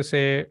can also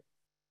say,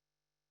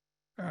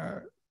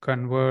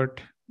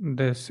 convert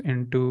this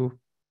into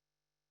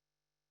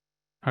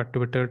a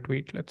Twitter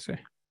tweet, let's say.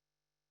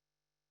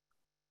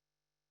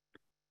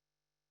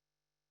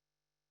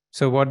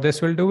 So what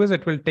this will do is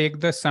it will take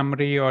the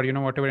summary or,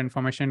 whatever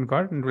information you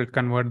got, and will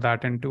convert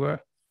that into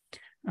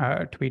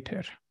a tweet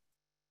here.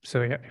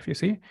 So yeah, if you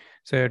see,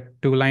 so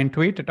 2-line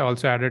tweet, it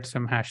also added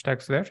some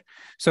hashtags there.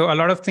 So a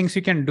lot of things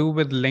you can do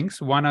with links.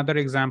 One other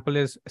example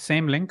is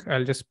same link.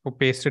 I'll just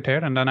paste it here,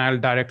 and then I'll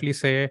directly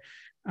say,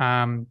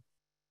 write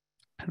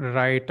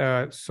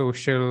a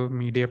social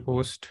media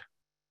post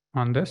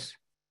on this.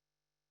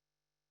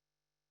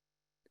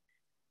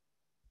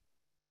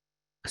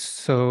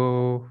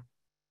 So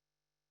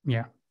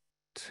yeah,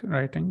 it's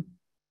writing.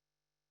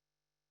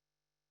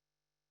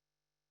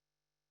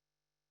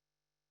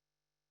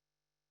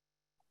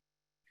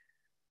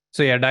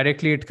 So yeah,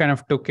 directly it kind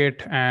of took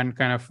it and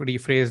kind of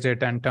rephrased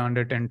it and turned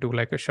it into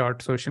like a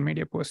short social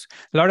media post.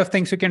 A lot of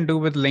things you can do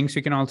with links.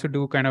 You can also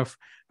do kind of,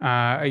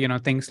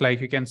 things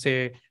like you can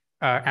say,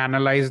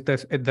 analyze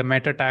the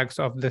meta tags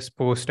of this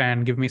post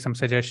and give me some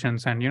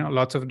suggestions, and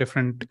lots of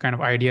different kind of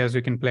ideas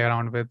you can play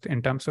around with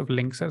in terms of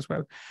links as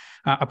well.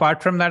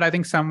 Apart from that, I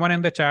think someone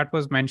in the chat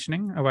was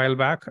mentioning a while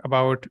back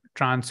about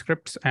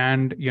transcripts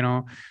and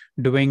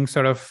doing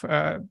sort of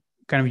kind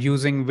of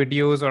using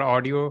videos or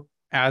audio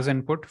as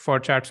input for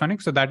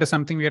ChatSonic. So that is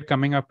something we are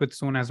coming up with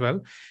soon as well,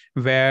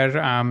 where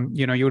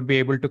you would be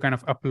able to kind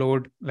of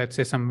upload, let's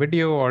say, some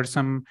video or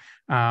some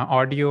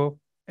audio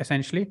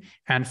essentially,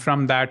 and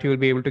from that you will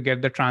be able to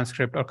get the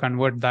transcript or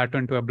convert that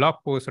into a blog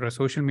post or a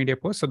social media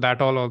post. So that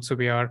all also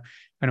we are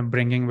kind of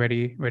bringing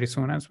very, very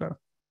soon as well.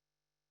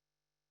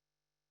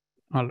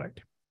 All right.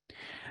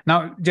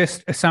 Now,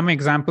 just some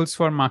examples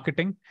for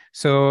marketing.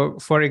 So,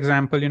 for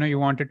example, you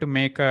wanted to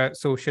make a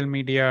social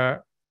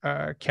media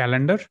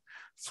calendar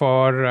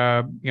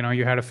for,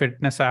 you had a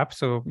fitness app.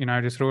 So,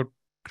 I just wrote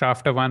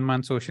craft a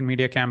 1-month social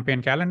media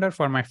campaign calendar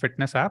for my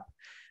fitness app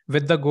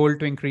with the goal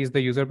to increase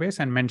the user base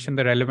and mention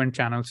the relevant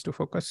channels to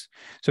focus.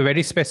 So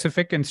very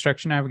specific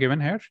instruction I've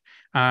given here.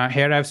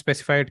 Here I've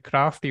specified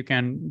craft. You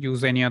can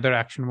use any other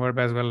action verb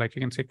as well. Like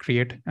you can say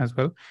create as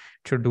well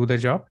to do the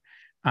job.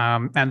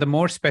 And the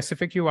more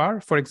specific you are,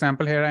 for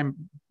example, here I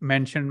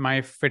mentioned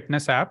my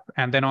fitness app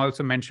and then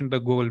also mentioned the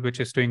goal,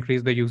 which is to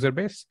increase the user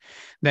base,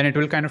 then it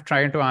will kind of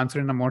try to answer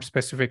in a more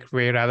specific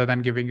way rather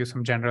than giving you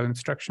some general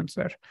instructions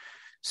there.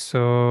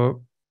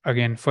 So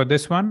again, for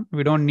this one,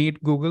 we don't need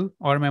Google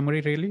or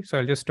memory really. So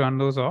I'll just turn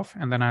those off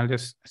and then I'll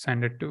just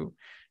send it to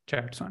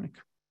ChatSonic.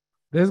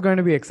 This is going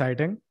to be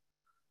exciting.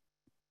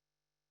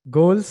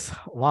 Goals.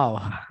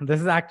 Wow. This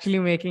is actually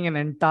making an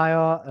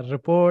entire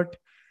report,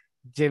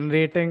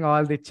 generating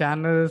all the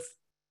channels.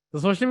 The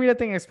social media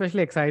thing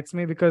especially excites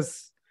me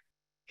because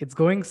it's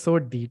going so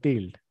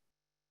detailed.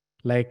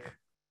 Like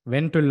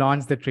when to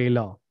launch the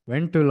trailer,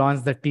 when to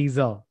launch the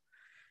teaser,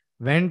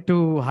 when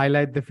to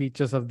highlight the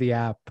features of the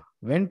app,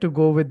 when to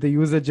go with the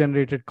user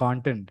generated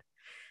content.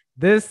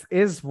 This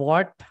is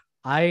what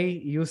I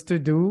used to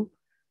do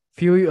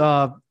 2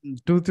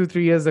 to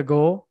 3 years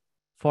ago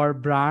for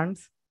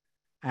brands,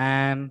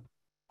 and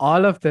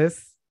all of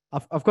this,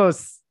 of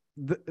course,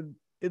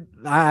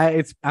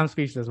 I'm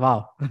speechless.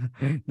 Wow.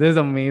 This is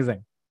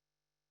amazing.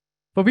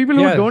 For people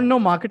who don't know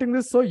marketing,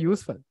 this is so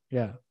useful.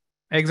 Yeah.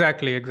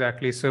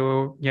 Exactly.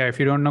 So yeah, if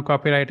you don't know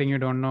copywriting, you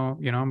don't know,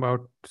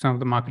 about some of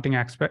the marketing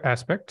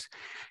aspects.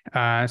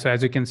 So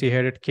as you can see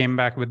here, it came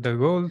back with the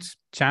goals,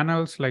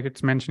 channels, like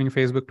it's mentioning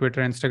Facebook,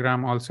 Twitter,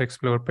 Instagram, also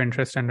explore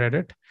Pinterest and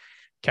Reddit.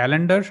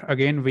 Calendar,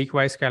 again,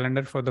 week-wise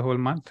calendar for the whole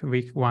month,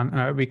 weeks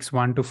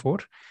 1 to 4.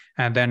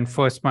 And then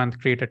first month,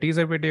 create a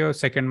teaser video.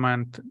 Second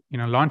month,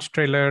 launch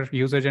trailer,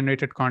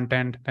 user-generated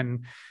content,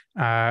 then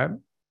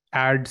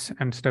ads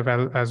and stuff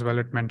as well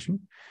it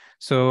mentioned.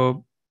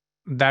 So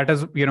that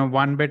is,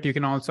 one bit. You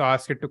can also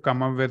ask it to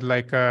come up with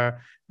like a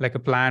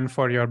plan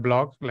for your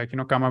blog, like,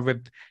 come up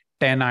with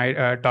 10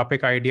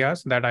 topic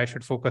ideas that I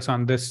should focus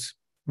on this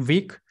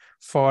week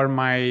for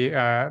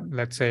my,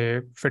 let's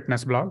say,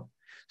 fitness blog.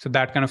 So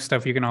that kind of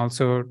stuff you can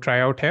also try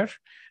out here.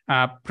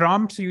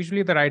 Prompts,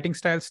 usually the writing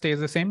style stays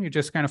the same. You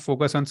just kind of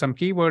focus on some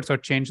keywords or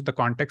change the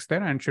context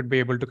there and should be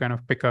able to kind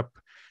of pick up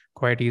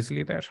quite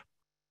easily there.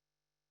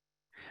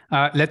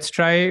 Let's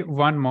try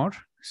one more.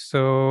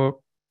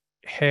 So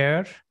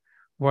here,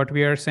 what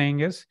we are saying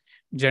is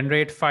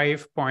generate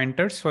 5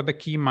 pointers for the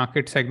key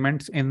market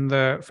segments in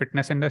the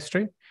fitness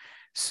industry.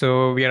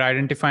 So we are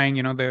identifying,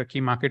 the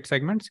key market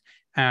segments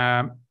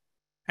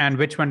and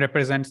which one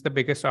represents the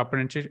biggest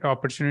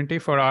opportunity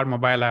for our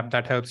mobile app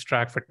that helps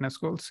track fitness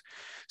goals.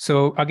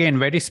 So again,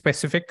 very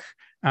specific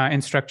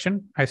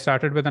instruction. I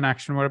started with an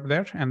action verb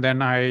there, and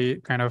then I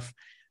kind of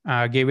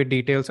gave it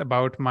details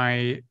about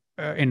my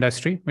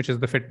industry, which is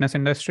the fitness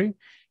industry.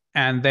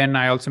 And then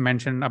I also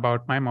mentioned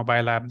about my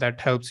mobile app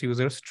that helps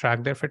users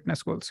track their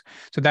fitness goals.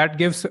 So that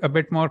gives a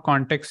bit more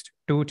context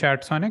to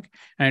ChatSonic,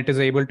 and it is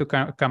able to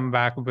come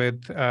back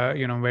with,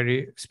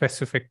 very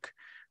specific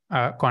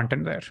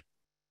content there.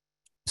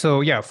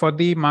 So yeah, for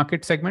the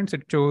market segments,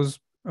 it chose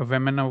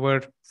women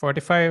over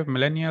 45,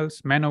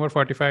 millennials, men over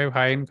 45,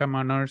 high income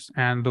earners,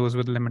 and those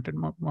with limited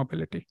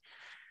mobility.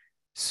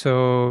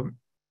 So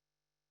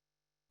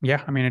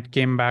yeah, I mean, it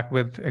came back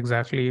with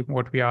exactly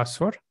what we asked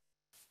for.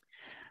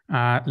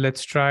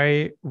 Let's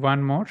try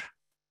one more.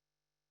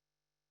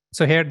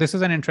 So here, this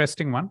is an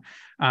interesting one.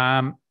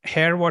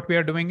 Here, what we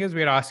are doing is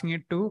we're asking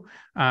it to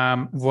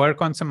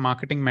work on some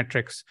marketing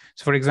metrics.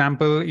 So for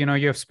example,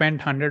 you have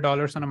spent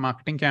 $100 on a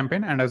marketing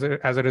campaign, and as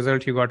a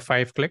result, you got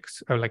 5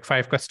 clicks or like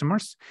 5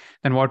 customers.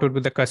 Then what would be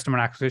the customer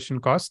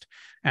acquisition cost?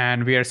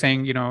 And we are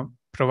saying,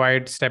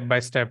 provide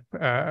step-by-step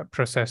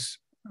process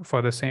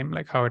for the same,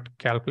 like how it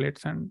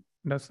calculates and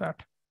does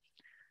that.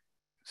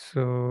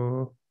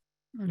 So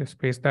just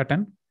paste that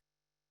in.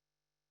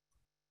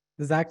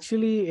 There's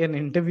actually an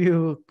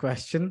interview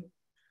question.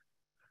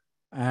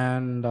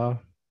 And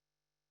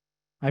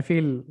I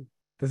feel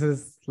this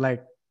is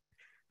like,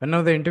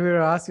 whenever the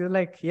interviewer asks you,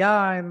 like, yeah,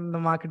 I'm the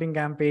marketing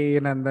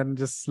campaign, and then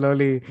just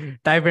slowly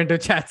type into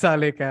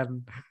ChatSonic,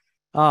 and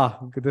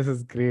this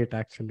is great,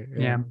 actually.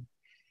 Yeah.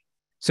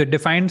 So it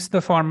defines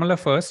the formula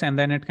first, and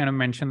then it kind of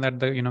mentioned that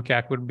the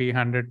CAC would be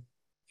 100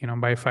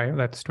 by 5,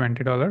 that's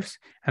 $20.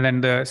 And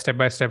then the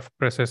step-by-step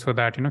process for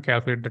that,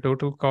 calculate the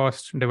total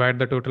cost, divide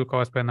the total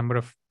cost by number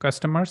of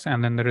customers,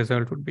 and then the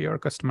result would be your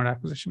customer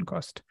acquisition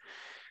cost.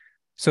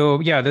 So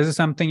yeah, this is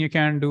something you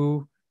can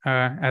do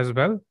as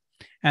well.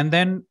 And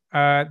then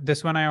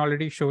this one I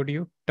already showed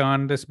you,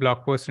 turn this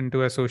blog post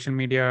into a social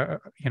media,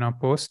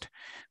 post.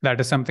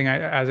 That is something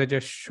as I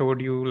just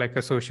showed you, like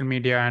a social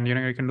media, and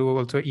you can do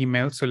also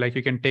email. So like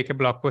you can take a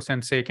blog post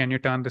and say, can you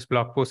turn this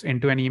blog post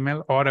into an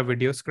email or a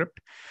video script?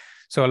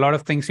 So a lot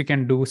of things you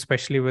can do,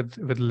 especially with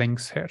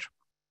links here.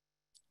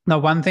 Now,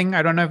 one thing,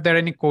 I don't know if there are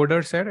any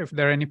coders here, if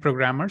there are any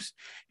programmers,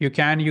 you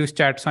can use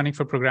ChatSonic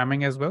for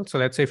programming as well. So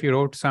let's say if you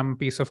wrote some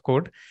piece of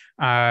code,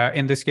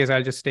 in this case,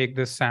 I'll just take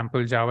this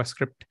sample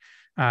JavaScript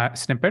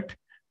snippet.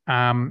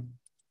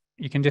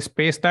 You can just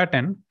paste that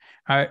in.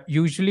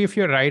 Usually, if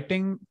you're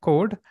writing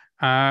code,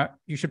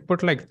 you should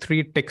put like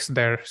 3 ticks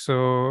there.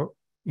 So,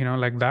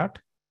 like that.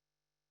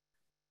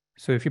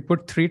 So if you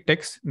put 3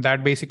 ticks,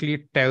 that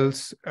basically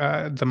tells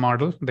the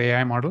model, the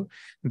AI model,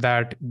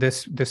 that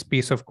this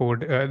piece of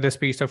code, this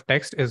piece of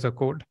text is a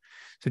code.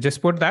 So just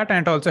put that,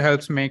 and it also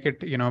helps make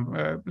it,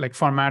 like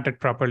format it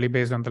properly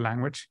based on the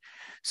language.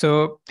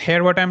 So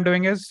here, what I'm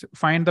doing is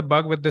find the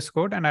bug with this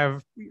code, and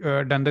I've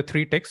done the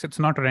 3 ticks. It's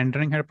not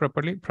rendering here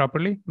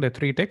properly, the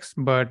 3 ticks,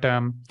 but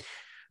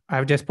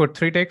I've just put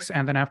 3 ticks,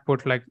 and then I've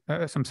put like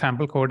some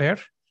sample code here.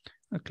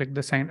 I'll click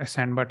the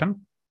send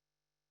button.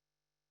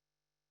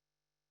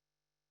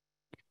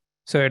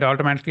 So it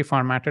automatically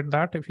formatted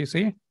that, if you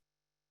see.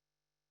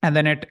 And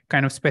then it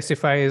kind of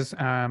specifies,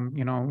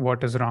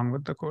 what is wrong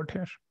with the code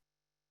here.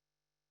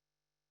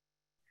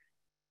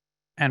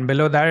 And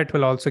below that, it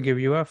will also give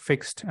you a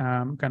fixed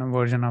kind of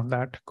version of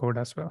that code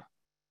as well.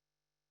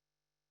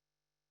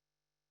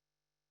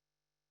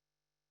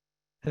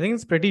 I think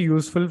it's pretty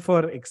useful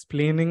for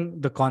explaining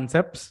the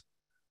concepts.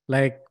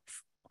 Like,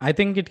 I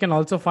think it can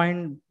also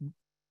find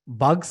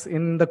bugs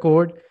in the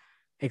code,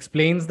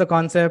 explains the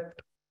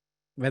concept,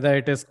 whether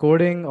it is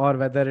coding or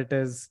whether it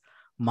is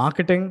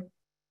marketing.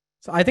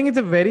 So I think it's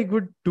a very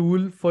good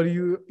tool for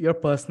your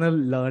personal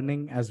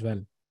learning as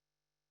well.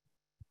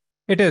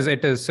 It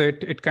is. So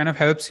it kind of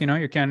helps,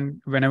 you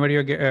can, whenever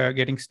you're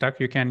getting stuck,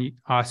 you can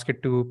ask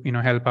it to,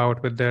 help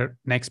out with the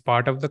next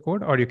part of the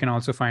code, or you can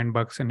also find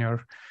bugs in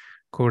your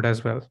code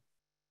as well.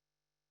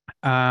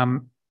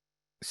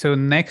 So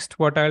next,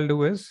 what I'll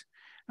do is,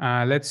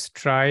 let's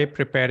try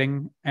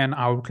preparing an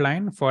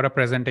outline for a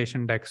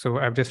presentation deck. So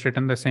I've just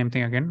written the same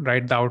thing again,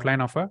 write the outline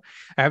of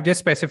I've just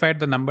specified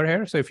the number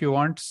here. So if you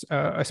want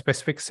a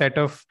specific set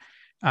of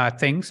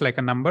things like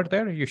a number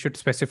there, you should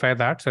specify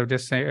that. So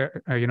just say,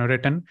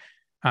 written,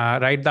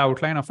 write the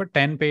outline of a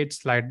 10-page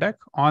slide deck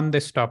on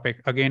this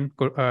topic. Again,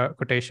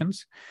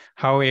 quotations,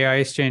 how AI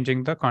is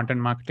changing the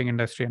content marketing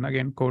industry. And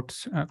again,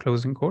 quotes,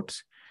 closing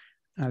quotes.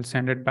 I'll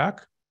send it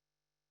back.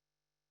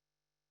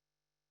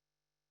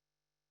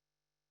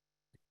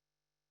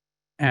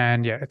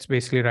 And yeah, it's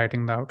basically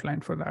writing the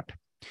outline for that.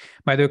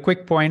 By the way,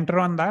 quick pointer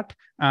on that,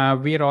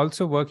 we are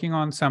also working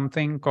on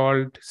something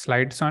called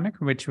ChatSonic,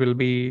 which will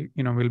be,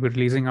 we'll be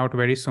releasing out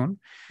very soon.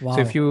 Wow.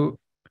 So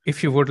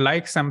if you would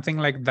like something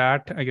like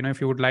that, if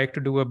you would like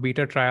to do a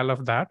beta trial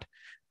of that,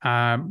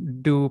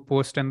 do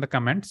post in the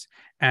comments.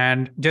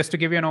 And just to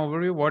give you an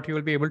overview, what you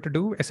will be able to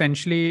do,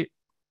 essentially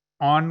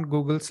on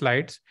Google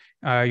Slides,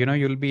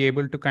 you'll be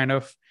able to kind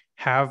of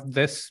have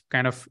this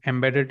kind of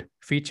embedded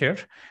feature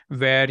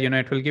where,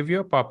 it will give you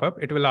a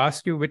pop-up. It will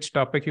ask you which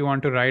topic you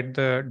want to write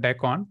the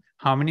deck on,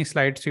 how many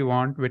slides you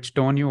want, which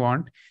tone you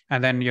want,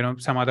 and then,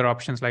 some other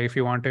options, like if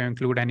you want to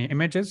include any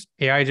images,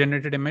 AI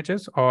generated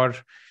images, or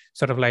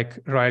sort of like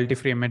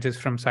royalty-free images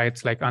from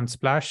sites like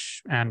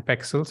Unsplash and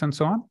Pexels and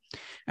so on.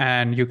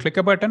 And you click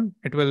a button,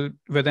 it will,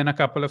 within a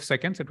couple of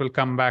seconds, it will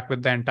come back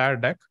with the entire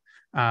deck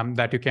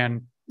that you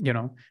can,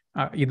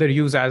 either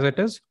use as it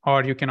is,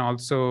 or you can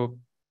also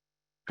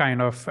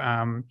kind of,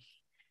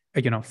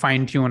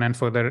 fine tune and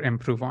further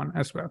improve on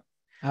as well.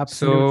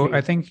 Absolutely. So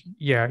I think,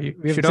 yeah, you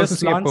We've should also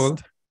just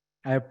see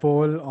a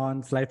poll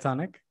on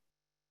ChatSonic,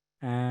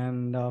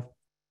 and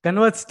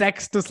converts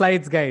text to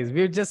slides, guys.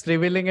 We're just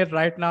revealing it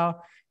right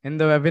now in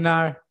the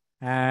webinar.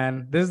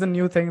 And this is the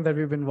new thing that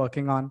we've been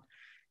working on,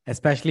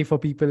 especially for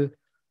people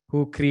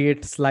who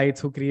create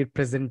slides, who create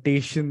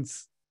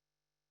presentations.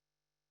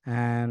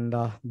 And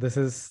this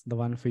is the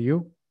one for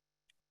you.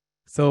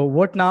 So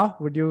what now?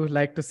 Would you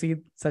like to see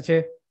such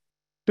a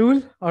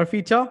tool or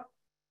feature?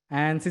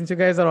 And since you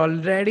guys are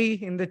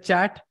already in the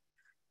chat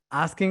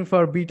asking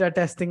for beta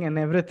testing and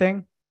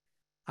everything,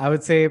 I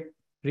would say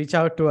reach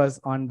out to us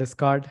on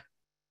Discord.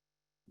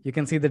 You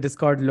can see the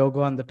Discord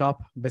logo on the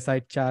top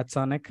beside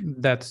ChatSonic.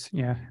 That's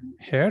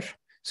here.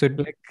 So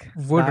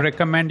would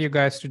recommend you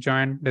guys to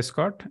join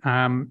Discord.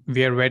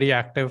 We are very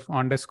active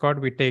on Discord.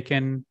 We take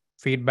in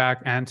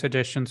feedback and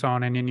suggestions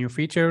on any new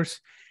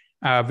features.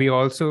 We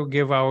also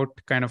give out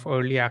kind of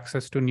early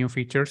access to new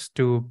features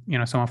to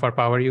some of our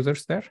power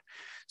users there.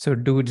 So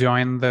do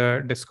join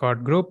the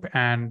Discord group,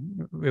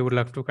 and we would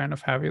love to kind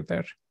of have you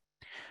there.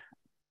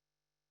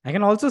 I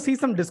can also see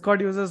some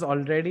Discord users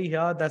already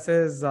here. This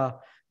is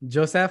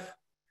Joseph.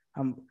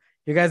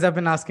 You guys have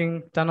been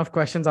asking a ton of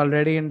questions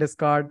already in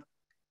Discord,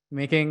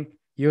 making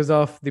use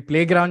of the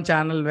playground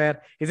channel,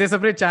 where it's a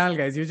separate channel,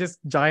 guys. You just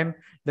join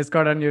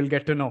Discord and you'll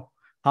get to know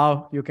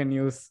how you can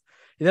use.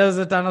 There's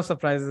a ton of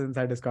surprises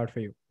inside Discord for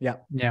you. Yeah.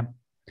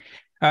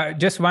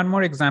 Just one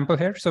more example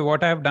here. So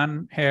what I've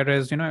done here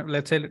is,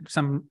 let's say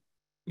some,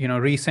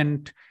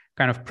 recent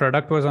kind of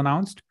product was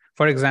announced.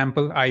 For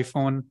example,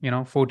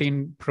 iPhone,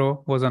 14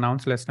 Pro was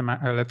announced. Let's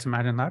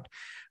imagine that.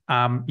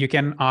 You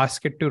can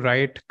ask it to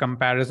write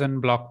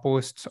comparison blog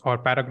posts or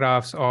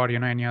paragraphs or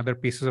any other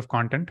pieces of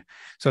content.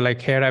 So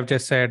like here, I've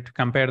just said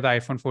compare the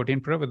iPhone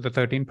 14 Pro with the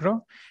 13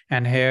 Pro,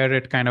 and here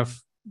it kind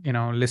of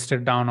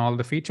listed down all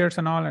the features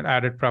and all, and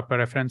added proper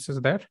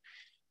references there,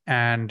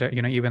 and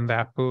even the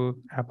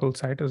Apple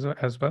site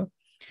as well.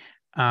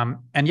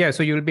 And yeah,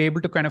 so you'll be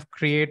able to kind of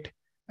create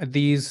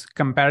these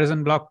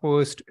comparison blog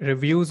post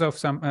reviews of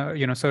some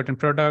certain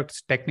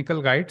products,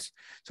 technical guides.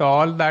 So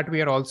all that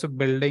we are also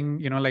building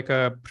like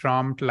a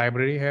prompt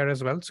library here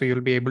as well. So you'll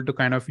be able to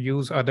kind of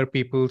use other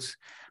people's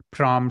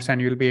prompts,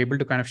 and you'll be able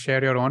to kind of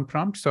share your own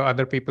prompts so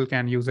other people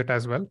can use it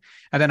as well.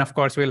 And then of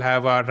course we'll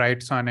have our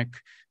Writesonic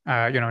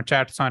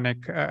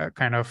ChatSonic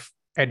kind of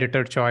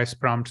editor choice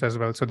prompts as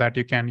well, so that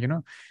you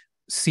can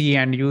see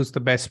and use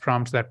the best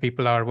prompts that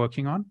people are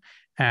working on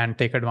and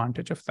take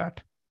advantage of that.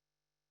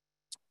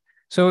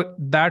 So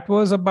that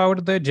was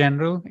about the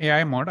general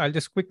AI mode. I'll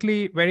just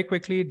very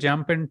quickly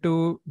jump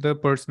into the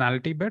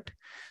personality bit.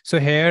 So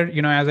here,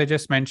 as I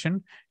just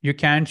mentioned, you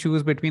can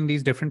choose between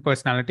these different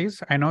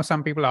personalities. I know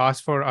some people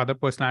ask for other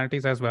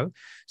personalities as well.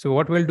 So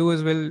what we'll do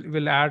is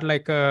we'll add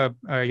like a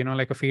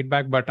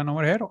feedback button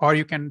over here, or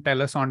you can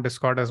tell us on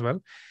Discord as well,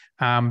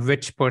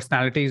 which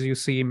personalities you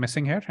see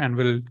missing here, and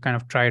we'll kind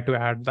of try to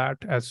add that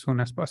as soon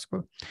as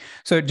possible.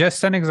 So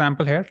just an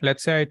example here.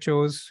 Let's say I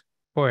chose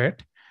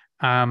poet.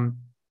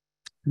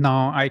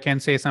 Now I can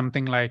say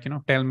something like,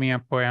 tell me a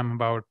poem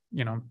about,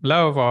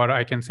 love, or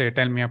I can say,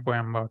 tell me a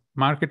poem about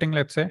marketing,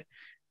 let's say.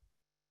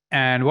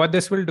 And what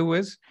this will do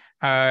is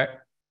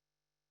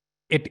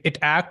it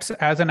acts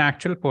as an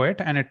actual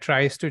poet, and it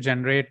tries to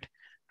generate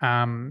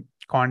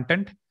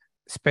content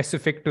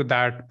specific to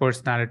that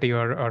personality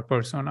or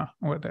persona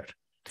over there.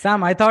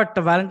 Sam, I thought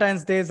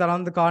Valentine's Day is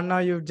around the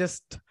corner. You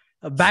just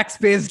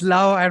backspace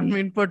love and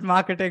input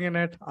marketing in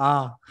it.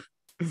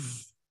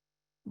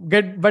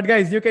 Good. But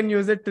guys, you can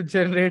use it to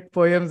generate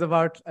poems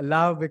about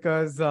love,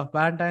 because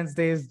Valentine's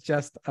Day is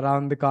just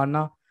around the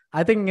corner.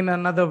 I think in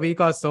another week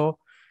or so,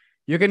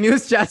 you can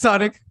use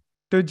ChatSonic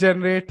to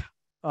generate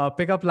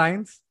pickup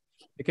lines.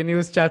 You can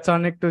use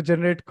ChatSonic to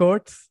generate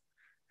quotes,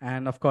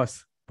 and of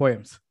course,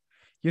 poems.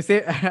 You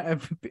say,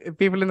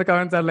 people in the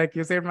comments are like,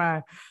 you saved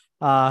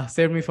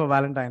me for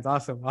Valentine's.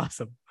 Awesome.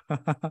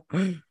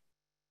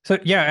 So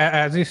yeah,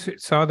 as you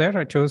saw there,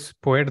 I chose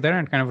poet there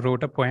and kind of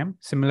wrote a poem.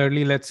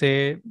 Similarly, let's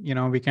say,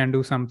 we can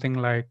do something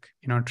like,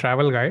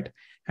 travel guide.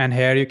 And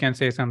here you can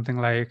say something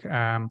like,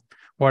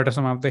 what are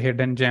some of the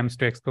hidden gems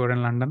to explore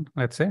in London,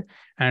 let's say,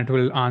 and it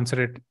will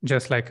answer it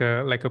just like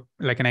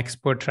an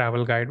expert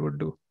travel guide would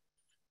do.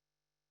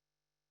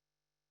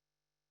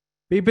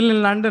 People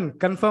in London,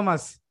 confirm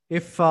us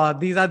if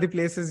these are the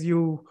places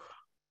you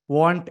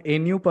want a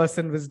new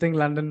person visiting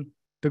London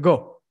to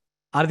go.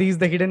 Are these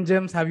the hidden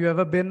gems? Have you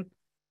ever been?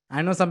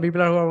 I know some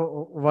people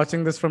are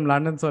watching this from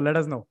London, so let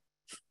us know.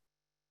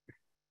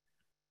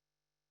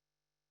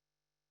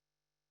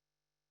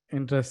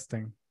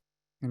 Interesting.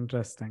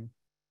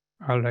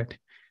 All right.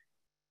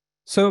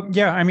 So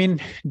yeah, I mean,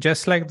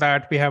 just like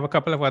that, we have a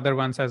couple of other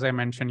ones, as I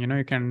mentioned.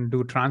 You can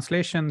do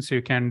translations,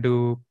 you can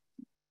do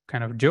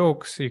kind of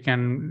jokes, you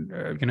can,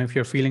 if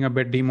you're feeling a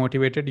bit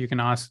demotivated, you can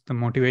ask the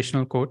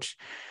motivational coach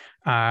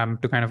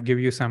to kind of give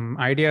you some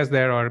ideas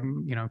there, or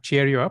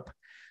cheer you up.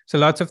 So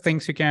lots of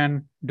things you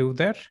can do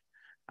there.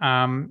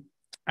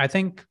 I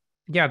think,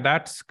 yeah,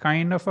 that's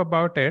kind of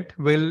about it.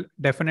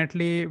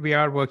 We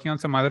are working on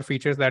some other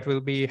features that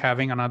we'll be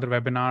having another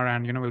webinar,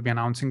 and we'll be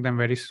announcing them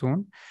very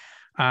soon.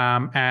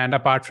 And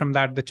apart from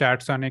that, the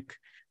ChatSonic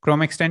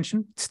Chrome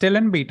extension still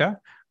in beta,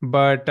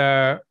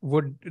 but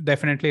would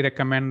definitely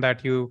recommend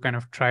that you kind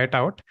of try it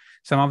out.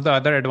 Some of the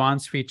other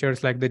advanced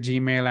features like the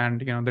Gmail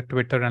and the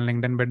Twitter and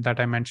LinkedIn bit that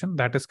I mentioned,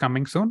 that is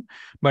coming soon,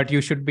 but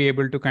you should be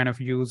able to kind of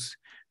use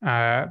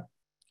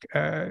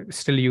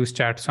still use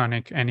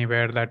ChatSonic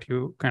anywhere that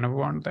you kind of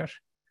want there.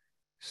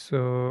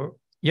 So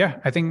yeah,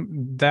 I think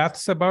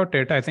that's about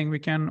it. I think we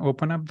can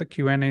open up the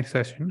Q&A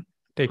session,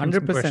 taking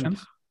some 100%.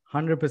 questions.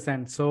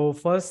 100%. So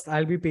first,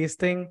 I'll be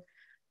pasting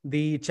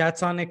the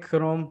ChatSonic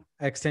Chrome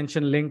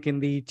extension link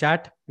in the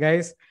chat,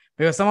 guys,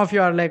 because some of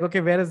you are like,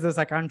 okay, where is this?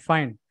 I can't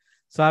find.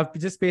 So I've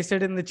just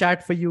pasted in the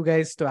chat for you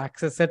guys to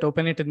access it.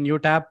 Open it in a new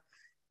tab,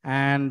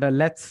 and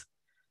let's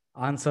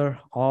answer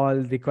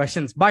all the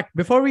questions. But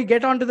before we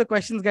get on to the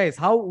questions, guys,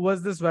 how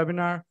was this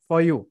webinar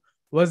for you?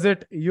 Was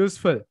it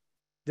useful?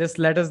 Just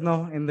let us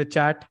know in the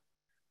chat.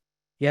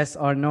 Yes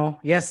or no.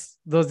 Yes,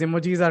 those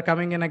emojis are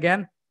coming in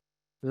again.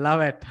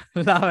 Love it.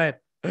 Love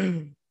it.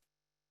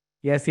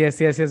 Yes.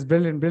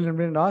 Brilliant, brilliant,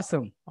 brilliant.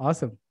 Awesome.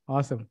 Awesome.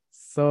 Awesome.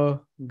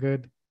 So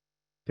good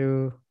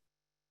to.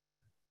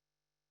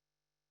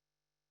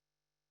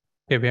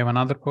 Okay, we have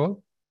another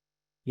poll.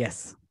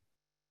 Yes.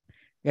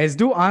 Guys,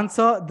 do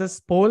answer this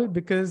poll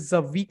because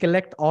we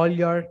collect all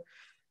your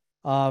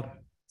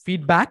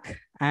feedback,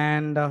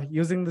 and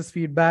using this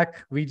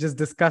feedback, we just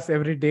discuss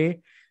every day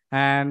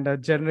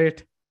and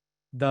generate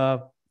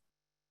the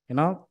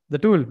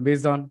tool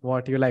based on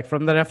what you like.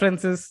 From the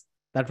references,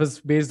 that was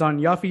based on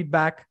your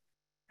feedback.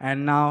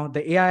 And now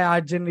the AI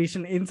art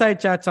generation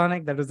inside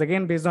ChatSonic, that was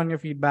again based on your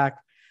feedback.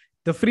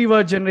 The free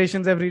word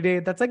generations every day,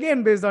 that's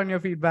again based on your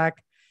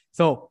feedback.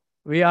 So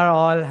we are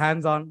all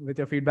hands-on with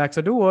your feedback.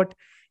 So do vote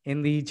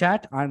in the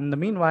chat. And in the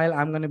meanwhile,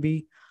 I'm going to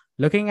be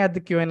looking at the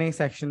Q&A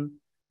section,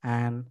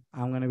 and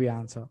I'm going to be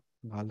answering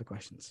all the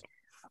questions.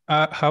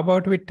 How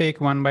about we take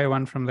one by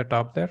one from the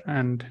top there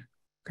and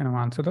kind of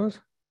answer those?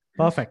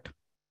 Perfect.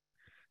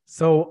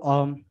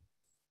 So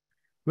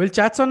will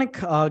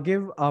ChatSonic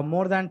give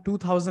more than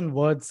 2,000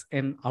 words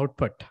in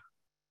output?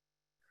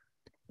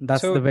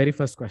 That's the very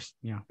first question.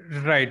 Yeah.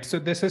 Right. So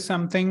this is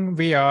something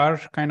we are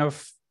kind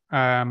of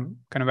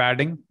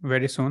adding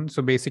very soon.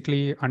 So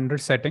basically, under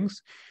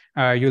settings,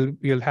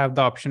 you'll have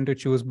the option to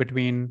choose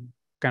between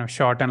kind of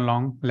short and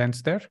long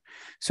lengths there.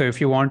 So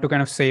if you want to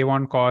kind of save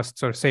on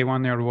costs or save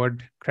on your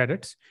word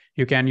credits,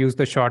 you can use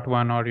the short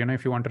one. Or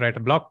if you want to write a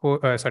blog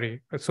post, a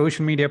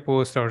social media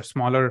post or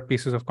smaller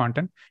pieces of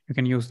content, you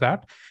can use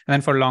that. And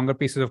then for longer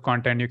pieces of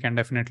content, you can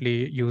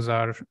definitely use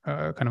our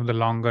kind of the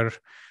longer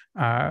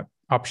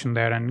option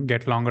there and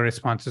get longer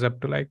responses up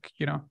to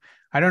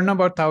I don't know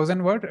about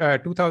 2,000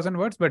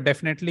 words, but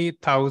definitely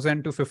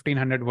 1,000 to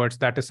 1,500 words.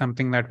 That is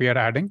something that we are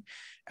adding.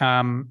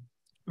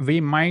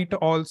 We might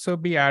also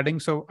be adding,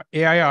 so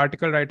AI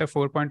Article Writer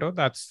 4.0,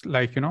 that's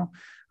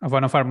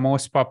one of our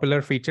most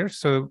popular features.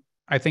 So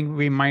I think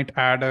we might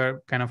add a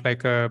kind of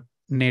like a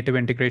native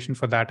integration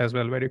for that as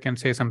well, where you can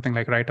say something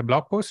like write a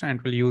blog post and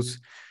it will use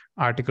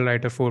Article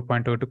Writer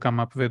 4.0 to come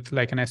up with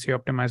like an SEO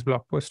optimized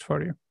blog post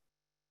for you.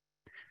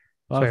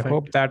 Perfect. So I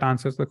hope that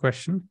answers the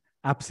question.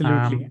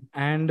 Absolutely.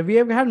 And we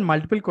have had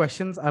multiple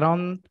questions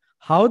around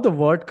how the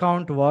word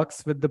count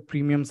works with the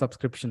premium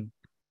subscription.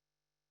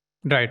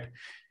 Right.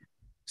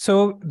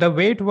 So the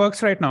way it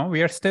works right now,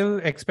 we are still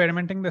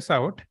experimenting this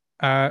out.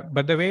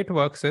 But the way it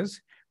works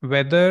is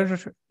whether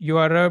you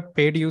are a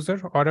paid user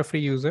or a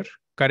free user,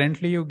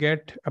 currently you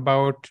get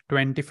about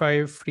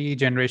 25 free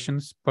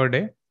generations per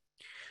day.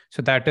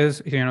 So that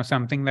is,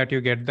 something that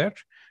you get there.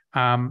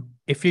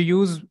 If you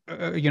use,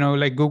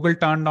 like Google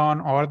turned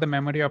on or the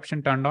memory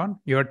option turned on,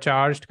 you're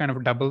charged kind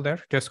of double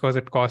there just because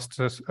it costs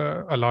us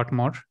a lot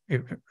more,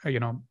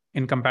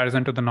 in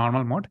comparison to the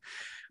normal mode.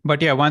 But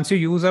yeah, once you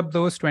use up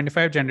those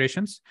 25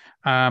 generations,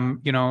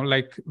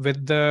 like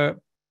with the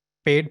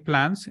paid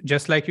plans,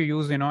 just like you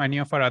use, any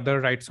of our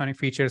other Writesonic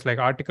features like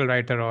Article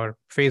Writer or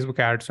Facebook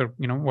ads or,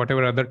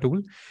 whatever other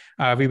tool,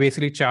 we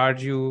basically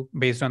charge you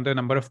based on the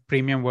number of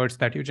premium words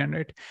that you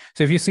generate.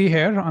 So if you see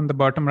here on the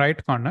bottom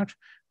right corner,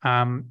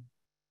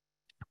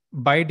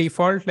 by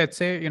default, let's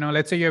say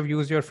you have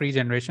used your free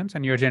generations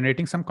and you're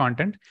generating some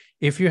content.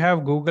 If you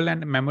have Google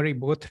and memory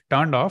both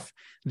turned off,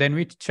 then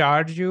we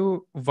charge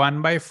you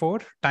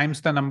 1/4 times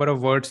the number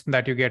of words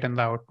that you get in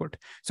the output.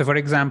 So for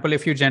example,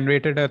 if you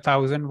generated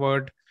 1,000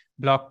 word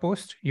blog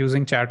post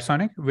using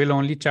ChatSonic, we'll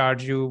only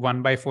charge you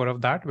 1/4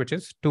 of that, which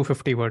is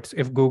 250 words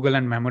if Google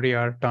and memory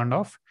are turned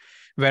off.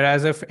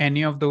 Whereas if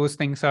any of those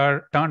things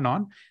are turned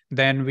on,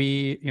 then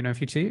we,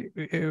 if you see,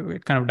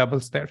 it kind of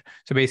doubles there.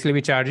 So basically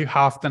we charge you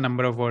half the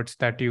number of words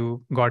that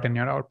you got in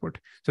your output.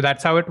 So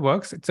that's how it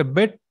works. It's a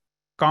bit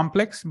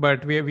complex,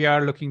 but we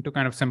are looking to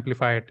kind of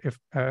simplify it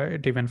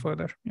it even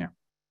further. Yeah.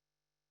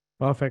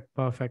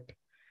 Perfect.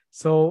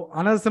 So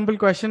another simple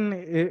question,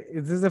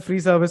 is this a free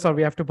service or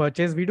we have to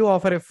purchase? We do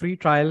offer a free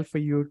trial for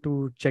you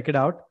to check it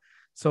out.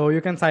 So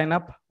you can sign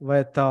up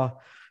with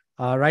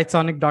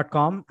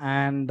writesonic.com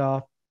and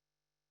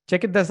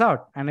check this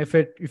out. And if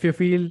you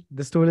feel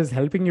this tool is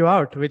helping you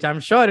out, which I'm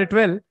sure it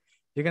will,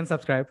 you can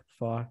subscribe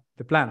for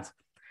the plans.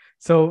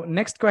 So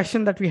next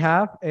question that we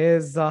have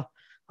is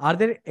are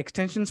there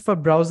extensions for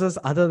browsers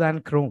other than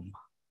Chrome?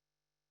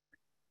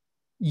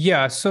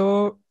 Yeah,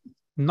 so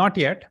not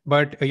yet,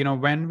 but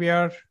when we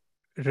are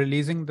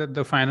releasing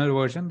the final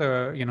version,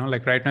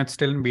 like right now it's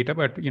still in beta,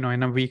 but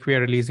in a week we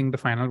are releasing the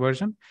final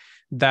version.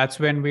 That's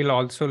when we'll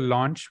also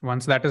launch.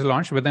 Once that is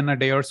launched, within a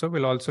day or so,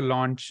 we'll also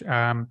launch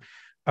a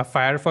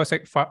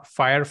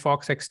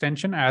Firefox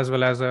extension as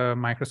well as a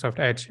Microsoft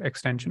Edge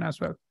extension as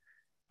well.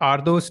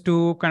 Are those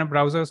two kind of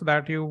browsers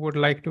that you would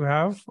like to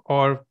have,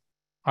 or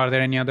are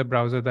there any other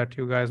browser that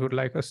you guys would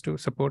like us to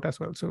support as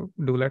well? So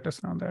do let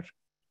us know that.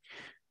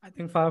 I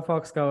think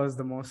Firefox covers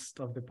the most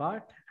of the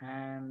part.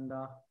 And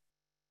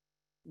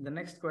the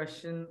next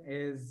question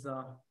is,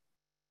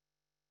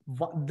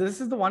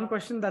 this is the one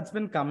question that's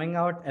been coming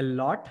out a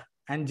lot.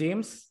 And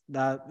James,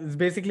 that is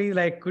basically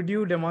like, could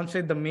you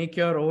demonstrate the make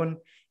your own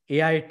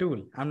AI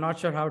tool? I'm not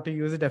sure how to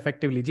use it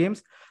effectively.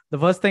 James, the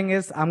first thing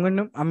is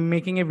I'm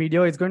making a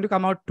video. It's going to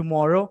come out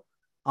tomorrow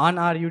on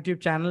our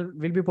YouTube channel.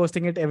 We'll be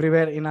posting it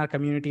everywhere in our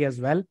community as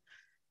well.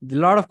 A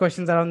lot of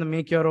questions around the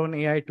make your own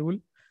AI tool.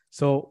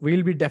 So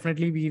we'll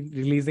definitely be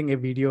releasing a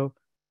video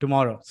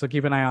tomorrow. So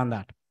keep an eye on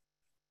that.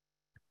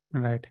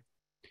 Right.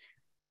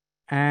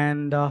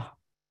 And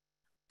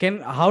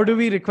how do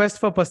we request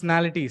for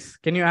personalities?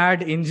 Can you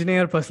add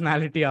engineer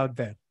personality out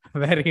there?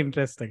 Very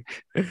interesting.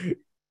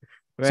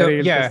 Very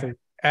interesting.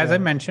 As I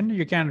mentioned,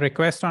 you can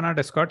request on our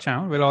Discord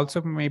channel. We'll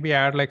also maybe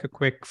add like a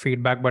quick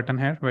feedback button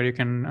here where you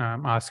can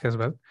ask as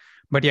well.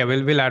 But yeah,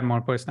 we'll add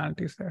more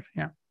personalities there.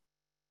 Yeah.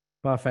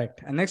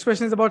 Perfect. And next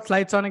question is about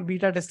ChatSonic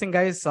beta testing,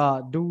 guys.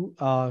 Do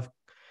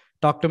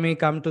talk to me,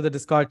 come to the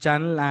Discord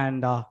channel,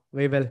 and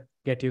we will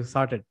get you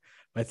sorted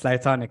with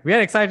ChatSonic. We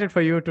are excited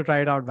for you to try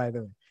it out, by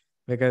the way,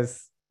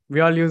 because we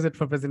all use it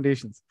for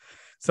presentations.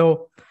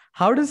 So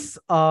how does,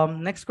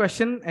 next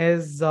question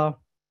is,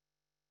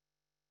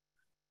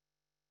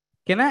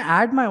 can I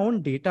add my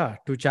own data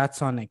to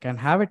ChatSonic and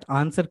have it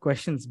answer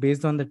questions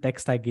based on the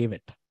text I gave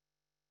it?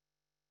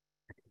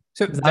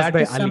 So that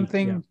is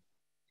something...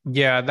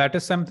 Yeah, that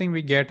is something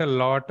we get a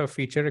lot of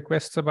feature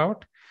requests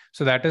about.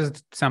 So that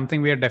is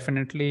something we are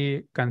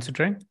definitely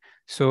considering.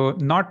 So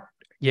not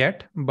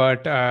yet,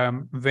 but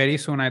very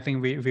soon, I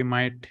think we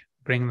might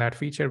bring that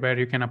feature where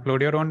you can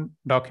upload your own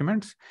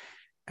documents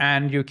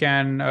and you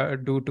can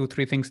do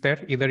 2-3 things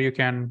there. Either you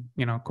can,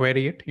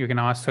 query it. You can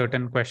ask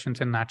certain questions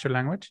in natural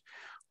language,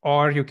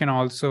 or you can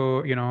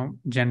also,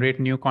 generate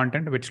new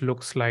content, which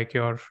looks like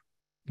your,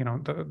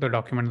 the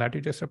document that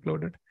you just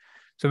uploaded.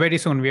 So very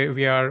soon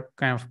we are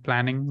kind of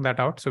planning that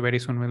out. So very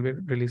soon we'll be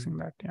releasing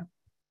that. Yeah.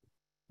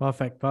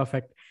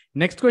 Perfect.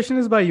 Next question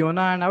is by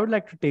Yona, and I would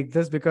like to take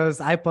this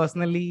because I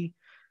personally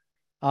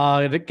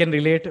can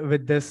relate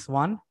with this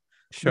one.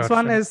 Sure, this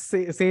one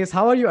says,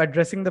 how are you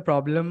addressing the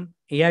problem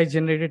AI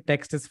generated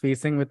text is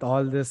facing with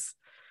all this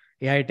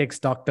AI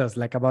text doctors,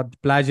 like about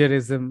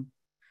plagiarism?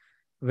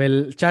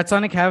 Will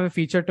ChatSonic have a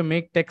feature to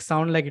make text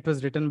sound like it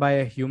was written by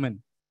a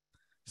human?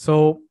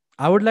 So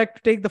I would like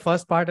to take the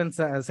first part, and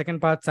second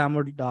part, Sam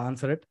would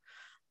answer it.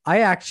 I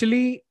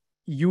actually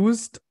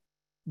used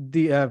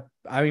the,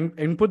 I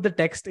input the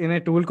text in a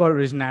tool called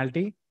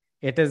Originality.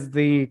 It is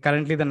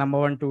currently the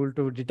 #1 tool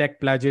to detect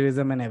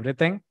plagiarism and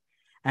everything.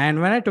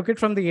 And when I took it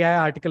from the AI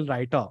article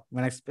writer,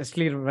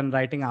 especially when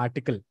writing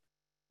article,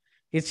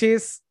 it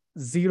says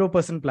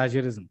 0%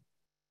 plagiarism.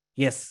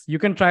 Yes, you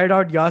can try it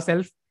out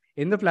yourself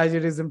in the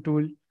plagiarism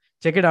tool.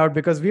 Check it out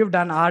because we've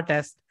done our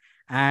test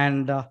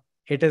and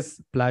it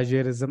is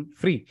plagiarism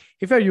free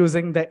if you're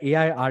using the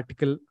AI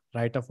article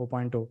writer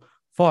 4.0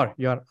 for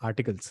your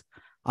articles.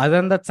 Other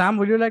than that, Sam,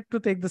 would you like to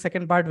take the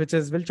second part, which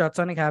is, will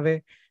ChatSonic have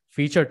a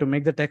feature to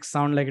make the text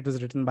sound like it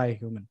was written by a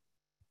human?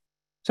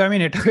 So, I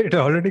mean, it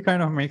already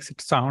kind of makes it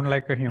sound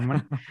like a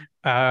human.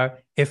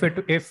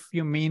 If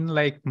you mean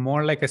like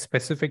more like a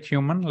specific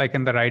human, like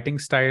in the writing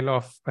style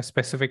of a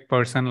specific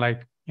person,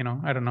 like,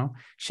 I don't know,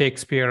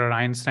 Shakespeare or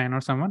Einstein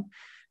or someone,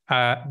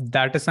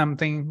 that is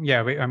something,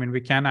 yeah,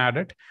 we can add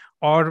it.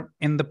 Or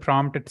in the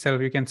prompt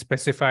itself, you can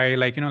specify,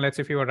 like, let's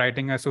say if you were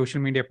writing a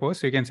social media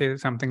post, you can say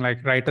something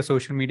like, write a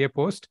social media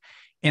post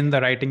in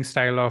the writing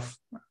style of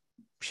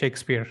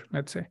Shakespeare,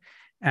 let's say.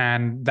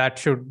 And that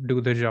should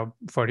do the job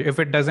for you. If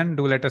it doesn't,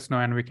 do let us know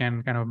and we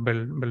can kind of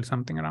build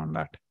something around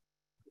that.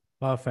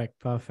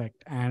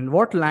 Perfect. And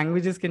what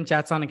languages can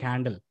ChatSonic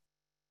handle?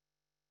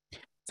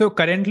 So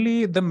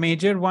currently, the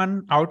major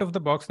one out of the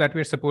box that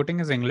we're supporting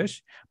is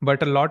English,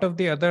 but a lot of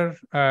the other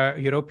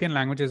European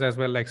languages as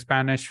well, like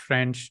Spanish,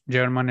 French,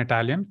 German,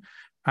 Italian,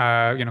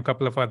 a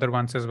couple of other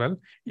ones as well.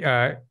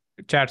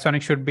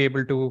 ChatSonic should be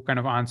able to kind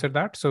of answer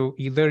that. So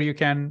either you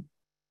can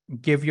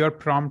give your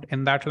prompt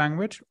in that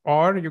language,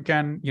 or you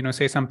can,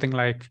 say something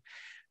like,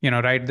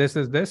 write this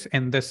is this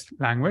in this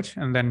language,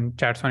 and then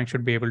ChatSonic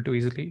should be able to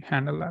easily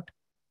handle that.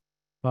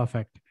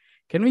 Perfect.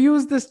 Can we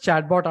use this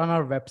chatbot on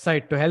our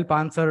website to help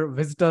answer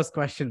visitors'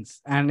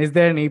 questions? And is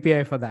there an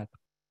API for that?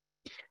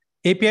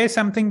 API is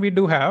something we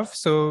do have.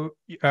 So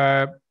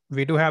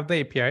we do have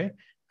the API.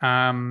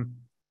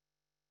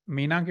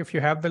 Meenak, if you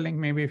have the link,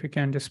 maybe if you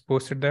can just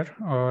post it there,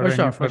 or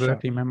any further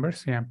team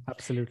members. Yeah,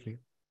 absolutely.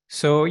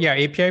 So yeah,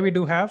 API we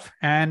do have,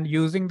 and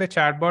using the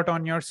chatbot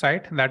on your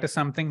site, that is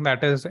something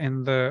that is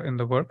in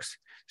the works.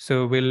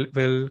 So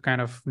we'll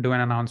kind of do an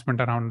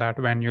announcement around that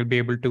when you'll be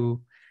able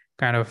to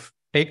kind of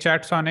take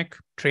ChatSonic,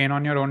 train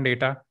on your own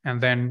data,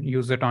 and then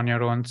use it on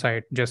your own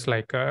site, just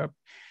like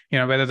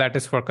whether that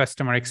is for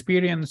customer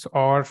experience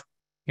or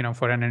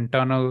for an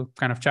internal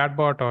kind of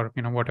chatbot or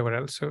whatever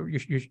else. So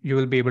you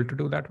will be able to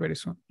do that very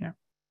soon. Yeah.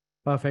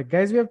 Perfect.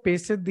 Guys, we have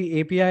pasted the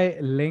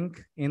API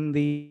link in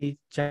the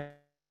chat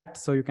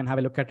so you can have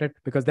a look at it,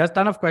 because there's a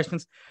ton of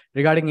questions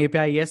regarding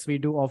API. Yes, we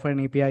do offer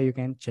an API. You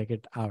can check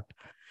it out.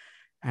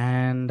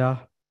 And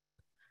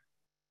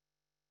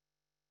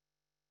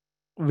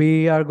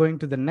we are going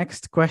to the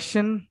next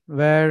question,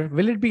 where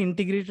will it be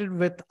integrated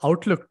with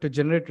Outlook to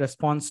generate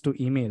response to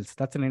emails?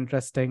 That's an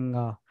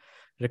interesting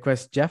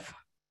request, Jeff.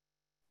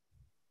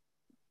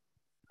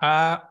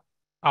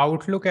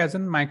 Outlook as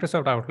in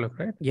Microsoft Outlook,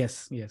 right?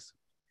 Yes, yes.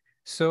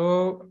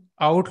 So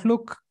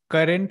Outlook,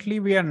 currently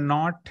we are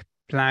not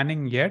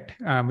planning yet.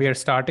 We are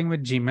starting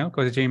with Gmail,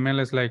 because Gmail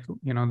is like,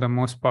 the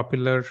most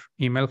popular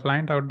email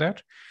client out there.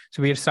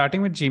 So we are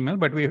starting with Gmail,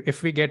 but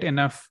if we get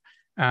enough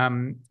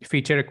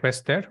feature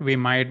requests there, we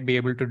might be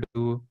able to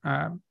do,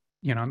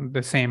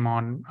 the same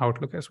on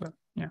Outlook as well.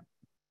 Yeah.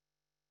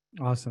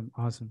 Awesome.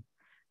 Awesome.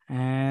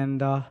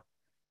 And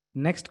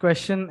next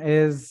question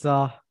is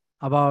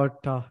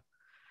about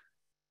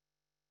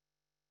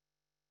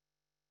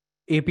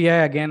API.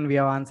 Again, we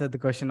have answered the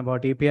question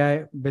about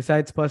API.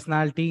 Besides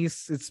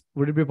personalities,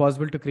 would it be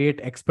possible to create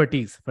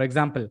expertise? For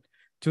example,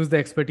 choose the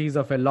expertise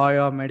of a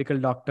lawyer, medical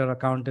doctor,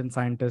 accountant,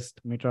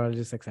 scientist,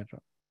 meteorologist, etc.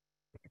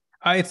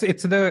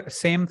 It's the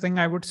same thing,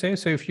 I would say.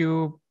 So if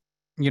you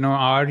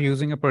are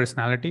using a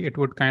personality, it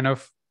would kind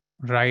of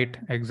write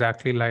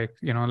exactly like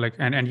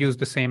and use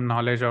the same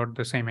knowledge or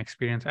the same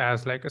experience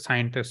as like a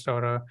scientist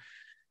or a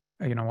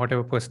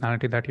whatever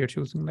personality that you're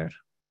choosing there.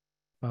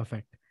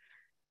 Perfect.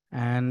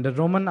 And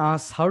Roman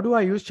asks, how do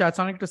I use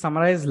ChatSonic to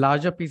summarize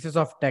larger pieces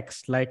of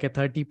text, like a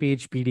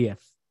 30-page PDF?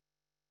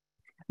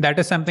 That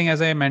is something,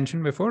 as I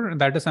mentioned before,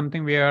 that is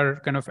something we are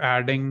kind of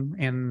adding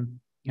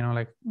in,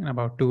 in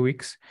about 2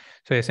 weeks.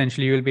 So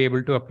essentially, you will be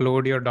able to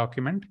upload your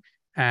document,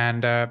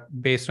 and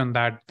based on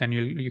that, then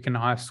you can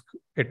ask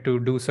it to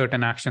do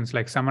certain actions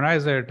like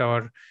summarize it,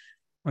 or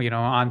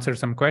answer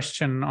some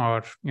question,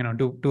 or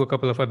do a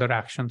couple of other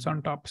actions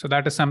on top. So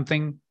that is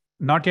something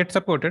not yet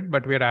supported,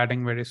 but we're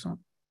adding very soon.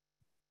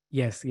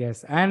 Yes,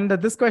 yes. And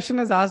this question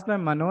is asked by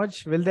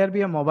Manoj. Will there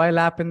be a mobile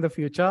app in the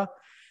future?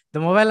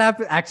 The mobile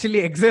app actually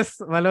exists,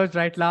 Manoj,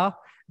 right now.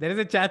 There is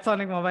a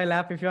ChatSonic mobile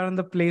app. If you're on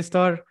the Play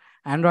Store,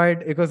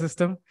 Android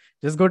ecosystem,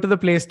 just go to the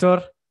Play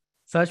Store,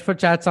 search for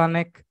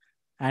ChatSonic,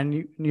 and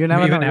you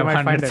never know, you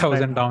might find it.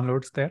 100,000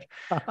 downloads there.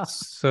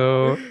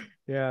 So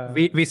yeah,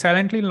 we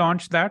silently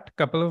launched that a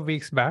couple of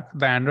weeks back,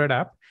 the Android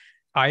app.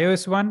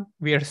 iOS one,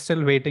 we are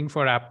still waiting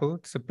for Apple.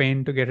 It's a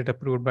pain to get it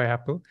approved by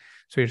Apple.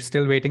 So we're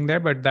still waiting there,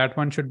 but that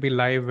one should be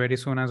live very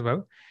soon as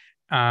well.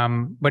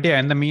 But yeah,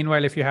 in the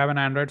meanwhile, if you have an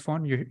Android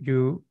phone,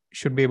 you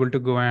should be able to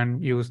go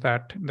and use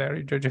that there.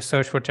 You just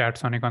search for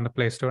ChatSonic on the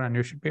Play Store and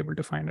you should be able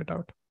to find it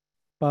out.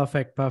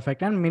 Perfect,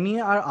 perfect. And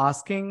many are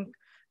asking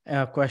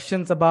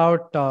questions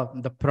about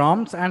the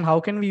prompts and how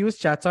can we use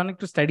ChatSonic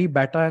to study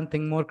better and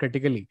think more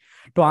critically.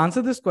 To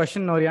answer this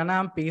question, Noriana,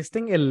 I'm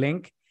pasting a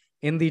link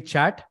in the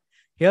chat.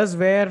 Here's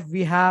where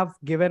we have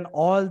given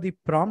all the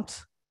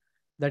prompts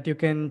that you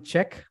can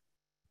check.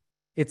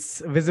 It's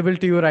visible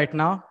to you right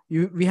now.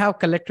 We have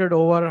collected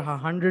over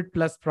 100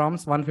 plus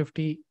prompts,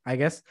 150, I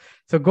guess.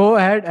 So go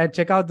ahead and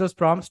check out those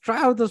prompts.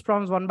 Try out those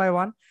prompts one by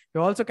one.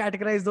 We also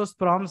categorize those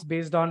prompts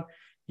based on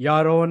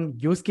your own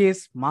use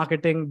case,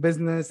 marketing,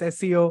 business,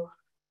 SEO,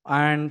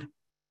 and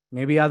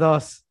maybe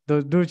others.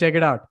 Do check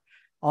it out.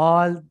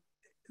 All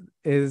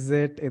is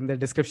it in the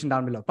description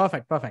down below.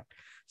 Perfect, perfect.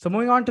 So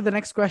moving on to the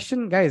next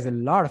question, guys, a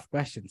lot of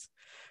questions.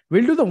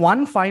 We'll do the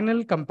one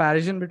final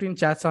comparison between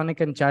ChatSonic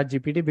and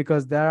ChatGPT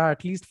because there are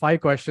at least 5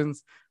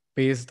 questions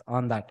based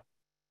on that.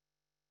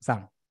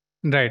 Sam.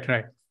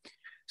 Right.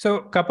 So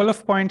a couple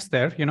of points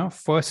there.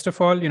 First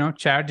of all,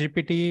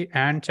 ChatGPT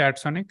and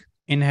ChatSonic,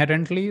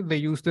 inherently, they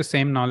use the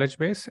same knowledge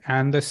base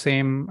and the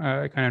same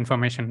kind of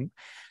information.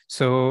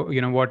 So,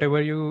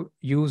 whatever you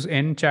use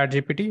in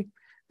ChatGPT,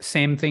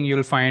 same thing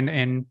you'll find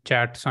in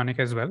ChatSonic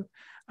as well.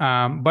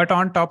 But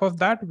on top of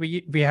that,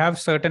 we have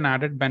certain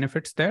added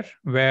benefits there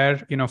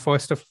where,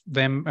 first of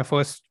them,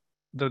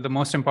 the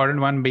most important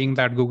one being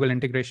that Google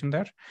integration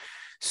there.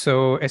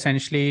 So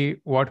essentially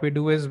what we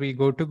do is we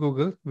go to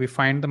Google, we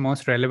find the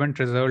most relevant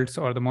results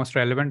or the most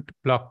relevant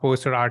blog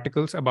posts or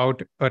articles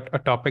about a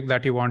topic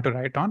that you want to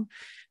write on.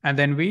 And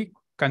then we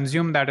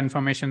consume that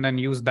information, then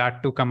use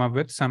that to come up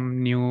with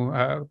some new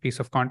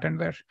piece of content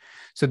there.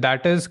 So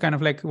that is kind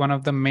of like one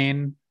of the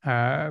main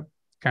kind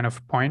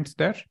of points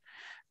there.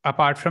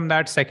 Apart from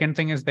that, second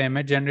thing is the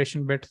image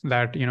generation bit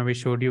that, we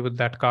showed you with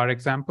that car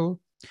example.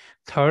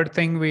 Third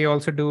thing we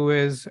also do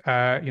is,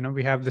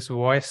 we have this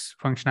voice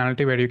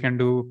functionality where you can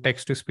do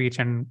text to speech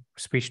and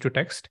speech to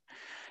text.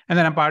 And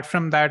then apart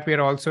from that, we are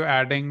also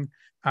adding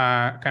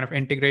kind of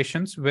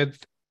integrations with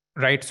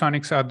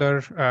Writesonic's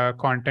other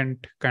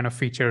content kind of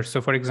features.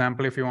 So for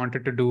example, if you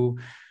wanted to do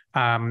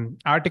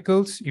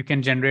articles, you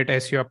can generate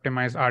SEO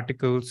optimized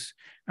articles,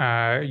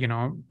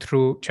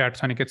 through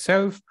ChatSonic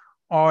itself,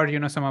 or,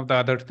 some of the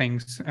other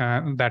things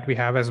that we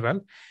have as well.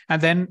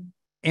 And then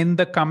in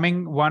the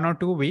coming 1 or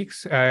 2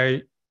 weeks,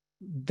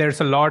 there's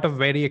a lot of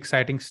very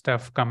exciting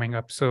stuff coming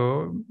up.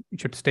 So you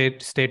should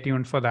stay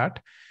tuned for that.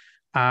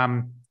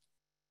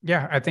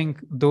 I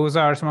think those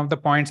are some of the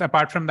points.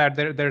 Apart from that,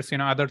 there's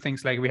other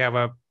things like we have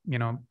a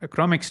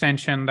Chrome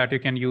extension that you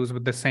can use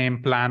with the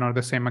same plan or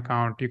the same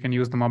account. You can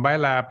use the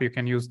mobile app. You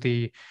can use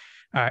the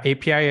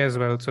API as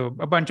well. So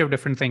a bunch of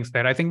different things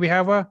there. I think we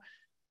have a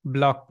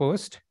blog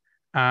post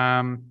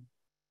that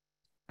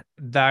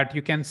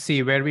you can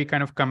see where we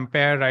kind of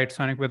compare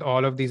Writesonic with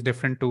all of these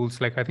different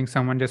tools. Like I think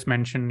someone just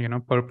mentioned,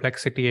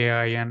 Perplexity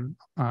AI and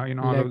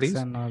all of these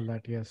and all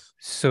that. Yes.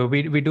 So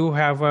we do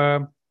have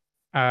a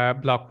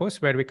blog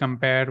post where we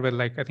compare with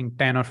I think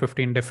 10 or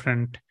 15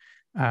 different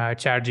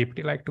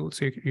ChatGPT like tools.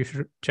 So you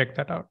should check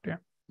that out. Yeah.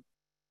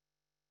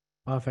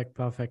 Perfect.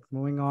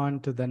 Moving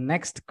on to the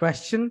next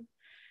question,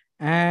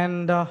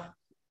 and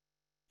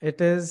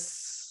it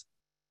is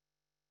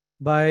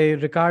by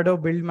Ricardo.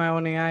 Build my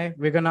own AI.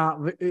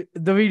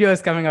 The video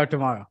is coming out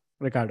tomorrow.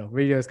 Ricardo,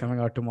 video is coming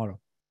out tomorrow.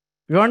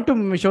 We want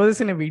to show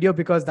this in a video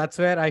because that's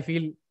where I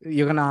feel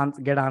you're gonna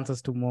get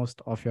answers to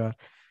most of your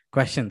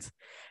questions.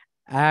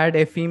 Add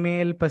a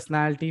female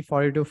personality,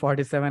 42,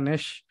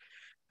 47-ish.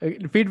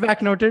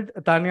 Feedback noted.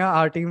 Tanya,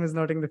 our team is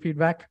noting the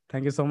feedback.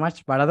 Thank you so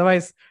much. But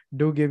otherwise,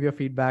 do give your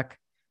feedback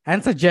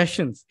and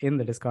suggestions in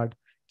the Discord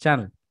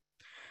channel.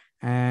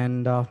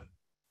 And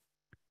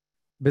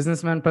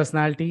businessman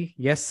personality,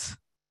 yes.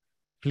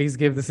 Please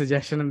give the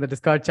suggestion in the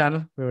Discord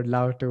channel. We would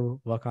love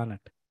to work on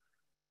it.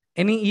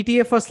 Any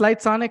ETA for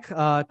Writesonic?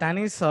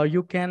 Tanis,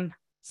 you can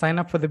sign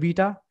up for the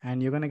beta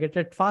and you're going to get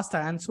it faster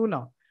and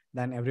sooner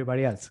than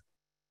everybody else.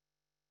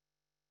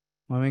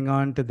 Moving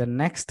on to the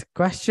next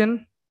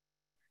question.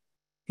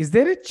 Is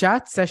there a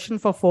chat session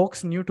for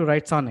folks new to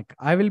Writesonic?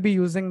 I will be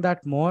using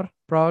that more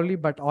probably,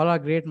 but all our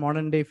great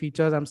modern day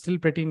features, I'm still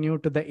pretty new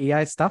to the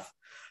AI stuff.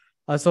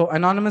 So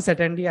anonymous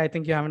attendee, I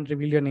think you haven't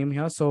revealed your name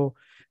here. So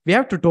we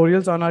have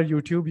tutorials on our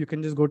YouTube. You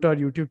can just go to our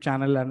YouTube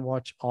channel and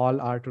watch all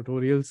our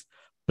tutorials.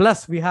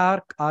 Plus we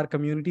have our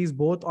communities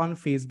both on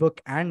Facebook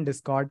and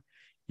Discord.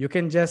 You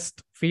can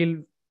just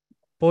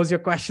pose your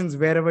questions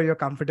wherever you're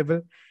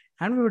comfortable.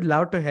 And we would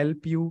love to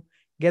help you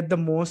get the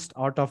most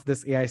out of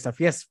this AI stuff.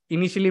 Yes,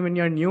 initially when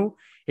you're new,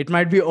 it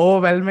might be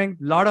overwhelming.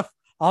 A lot of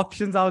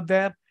options out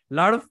there, a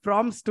lot of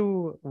prompts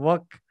to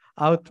work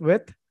out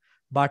with,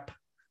 but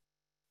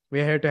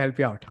we're here to help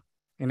you out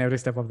in every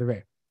step of the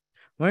way.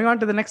 Moving on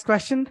to the next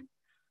question.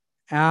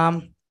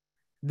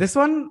 This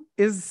one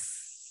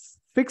is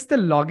fix the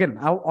login.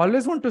 I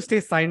always want to stay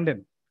signed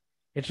in.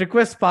 It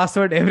requests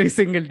password every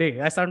single day.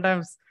 I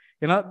sometimes,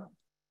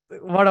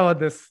 what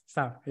about this,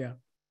 Sam? Yeah.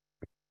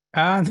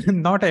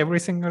 Not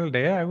every single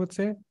day, I would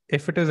say.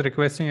 If it is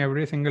requesting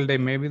every single day,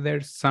 maybe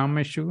there's some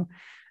issue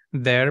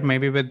there,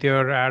 maybe with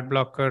your ad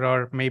blocker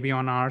or maybe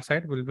on our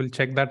side. We'll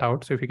check that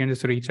out. So if you can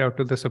just reach out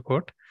to the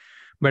support.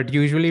 But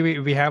usually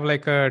we have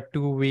like a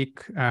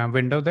 2-week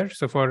window there.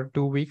 So for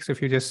 2 weeks,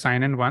 if you just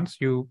sign in once,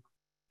 you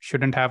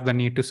shouldn't have the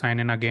need to sign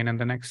in again in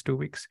the next 2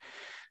 weeks.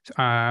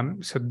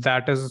 So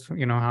that is,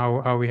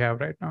 how we have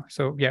right now.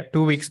 So yeah,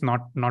 2 weeks,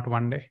 not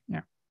 1 day.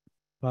 Yeah.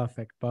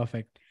 Perfect.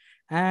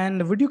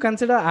 And would you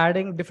consider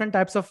adding different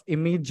types of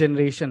image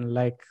generation,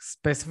 like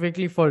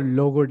specifically for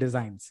logo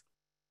designs?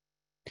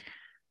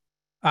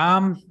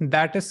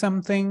 That is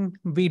something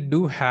we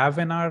do have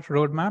in our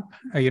roadmap,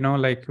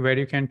 like where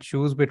you can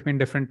choose between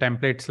different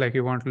templates, like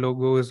you want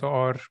logos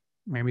or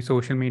maybe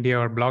social media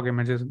or blog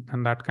images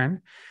and that kind.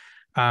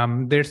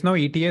 There's no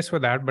ETS for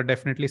that, but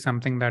definitely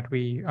something that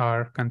we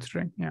are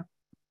considering. Yeah.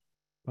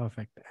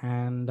 Perfect.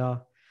 And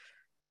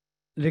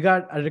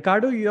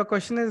Ricardo, your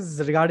question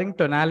is regarding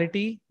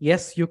tonality.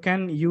 Yes, you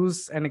can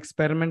use an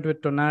experiment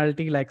with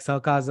tonality like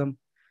sarcasm,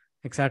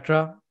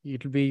 etc.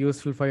 It will be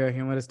useful for your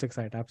humoristic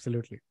side.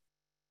 Absolutely.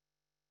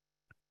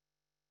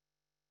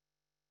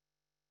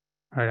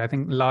 All right. I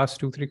think last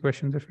 2-3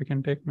 questions, if we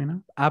can take,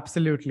 Meena.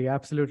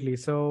 Absolutely.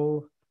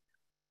 So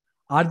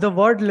are the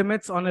word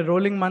limits on a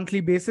rolling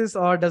monthly basis,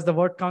 or does the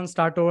word count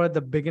start over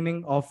the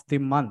beginning of the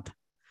month?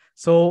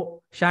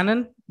 So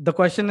Shannon, the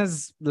question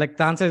is the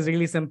answer is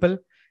really simple.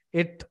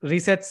 It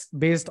resets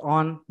based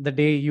on the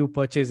day you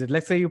purchase it.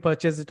 Let's say you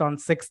purchase it on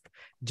 6th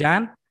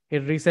Jan.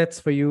 It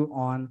resets for you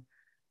on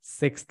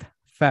 6th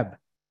Feb.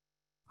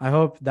 I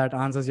hope that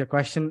answers your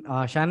question,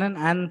 Shannon.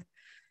 And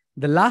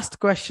the last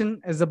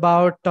question is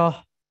about,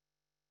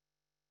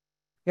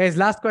 guys,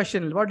 last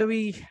question. What do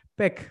we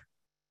pick?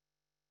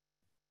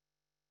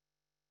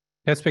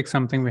 Let's pick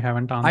something we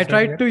haven't answered. I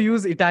tried to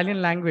use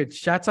Italian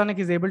language. ChatSonic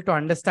is able to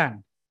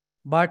understand,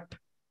 but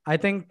I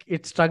think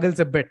it struggles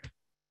a bit.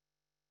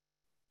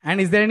 And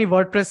is there any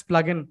WordPress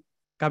plugin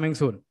coming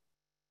soon?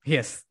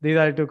 Yes, these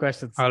are the 2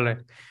 questions. All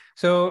right.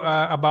 So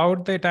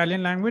about the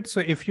Italian language, so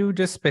if you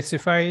just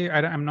specify,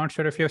 I'm not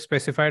sure if you have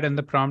specified in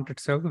the prompt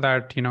itself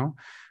that,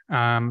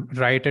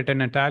 write it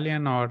in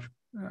Italian or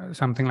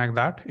something like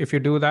that. If you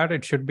do that,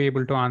 it should be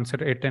able to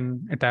answer it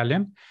in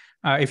Italian.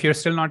 If you're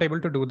still not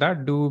able to do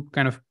that, do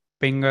kind of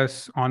ping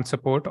us on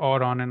support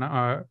or on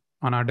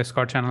our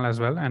Discord channel as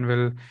well, and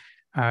we'll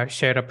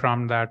share a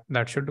prompt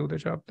that should do the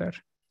job there.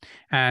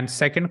 And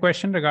second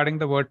question regarding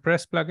the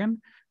WordPress plugin,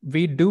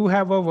 we do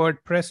have a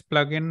WordPress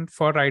plugin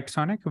for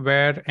Writesonic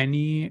where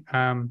any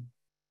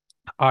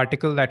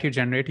article that you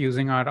generate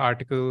using our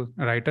article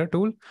writer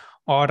tool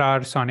or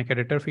our Sonic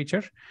editor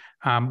feature,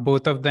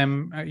 both of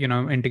them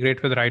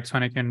integrate with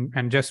Writesonic,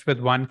 and just with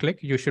one click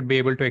you should be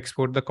able to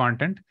export the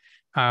content,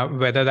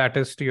 whether that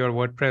is to your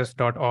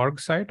wordpress.org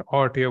site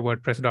or to your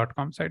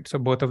wordpress.com site. So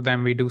both of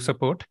them we do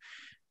support.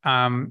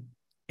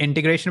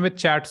 Integration with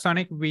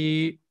ChatSonic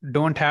we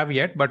don't have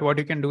yet, but what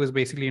you can do is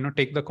basically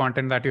take the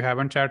content that you have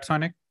on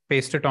ChatSonic,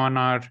 paste it on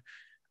our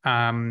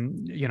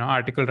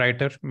article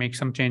writer, make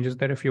some changes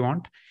there if you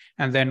want,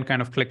 and then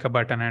kind of click a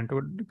button and it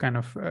would kind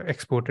of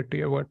export it to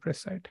your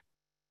WordPress site.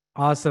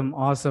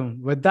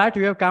 Awesome. With that,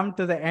 we have come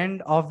to the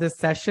end of this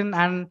session.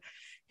 And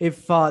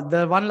if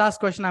the one last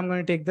question, I'm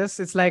going to take this.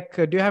 It's like,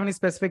 do you have any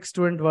specific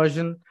student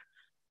version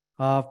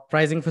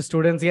pricing for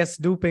students? Yes,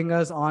 do ping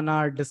us on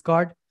our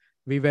Discord.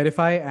 We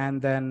verify, and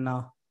then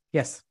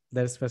yes,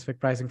 there's specific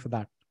pricing for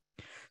that.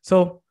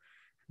 So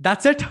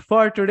that's it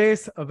for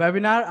today's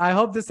webinar. I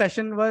hope this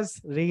session was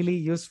really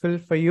useful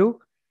for you.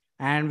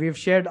 And we've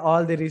shared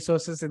all the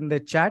resources in the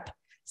chat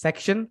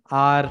section,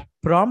 our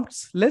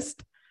prompts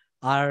list,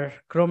 our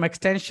Chrome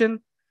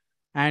extension,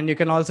 and you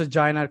can also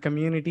join our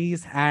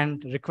communities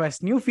and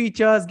request new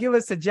features, give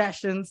us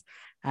suggestions,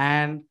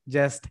 and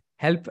just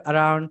help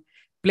around,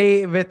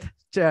 play with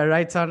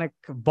Writesonic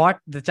bot,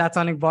 the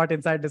ChatSonic bot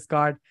inside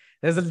Discord.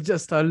 There's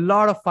just a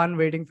lot of fun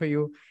waiting for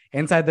you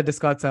inside the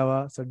Discord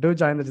server. So do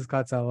join the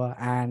Discord server.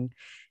 And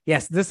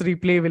yes, this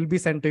replay will be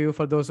sent to you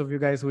for those of you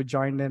guys who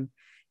joined in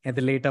at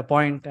the later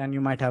point and you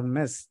might have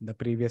missed the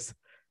previous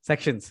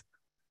sections.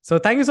 So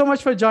thank you so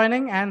much for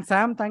joining. And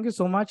Sam, thank you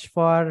so much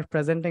for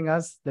presenting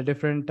us the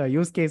different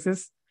use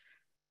cases.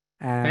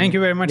 And thank you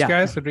very much,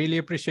 guys. I really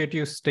appreciate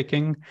you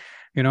sticking,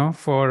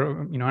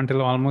 for,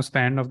 until almost the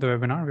end of the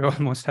webinar. We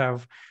almost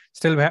have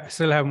still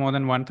have more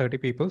than 130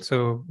 people.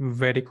 So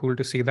very cool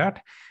to see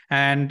that.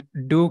 And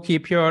do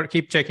keep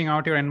checking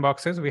out your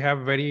inboxes. We have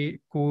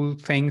very cool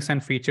things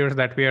and features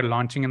that we are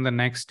launching in the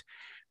next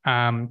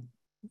 2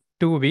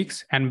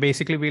 weeks. And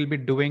basically we'll be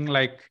doing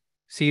like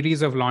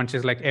series of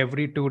launches, like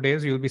every 2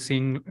 days, you'll be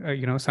seeing,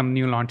 some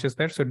new launches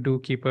there. So do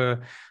keep a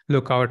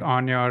lookout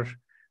on your,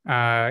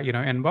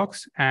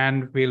 inbox,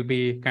 and we'll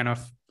be kind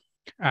of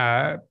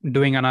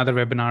doing another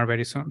webinar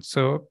very soon.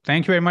 So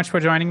thank you very much for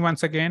joining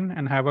once again,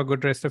 and have a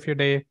good rest of your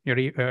day,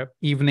 your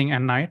evening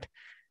and night.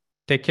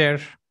 Take care.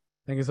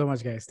 Thank you so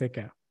much, guys. Take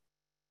care.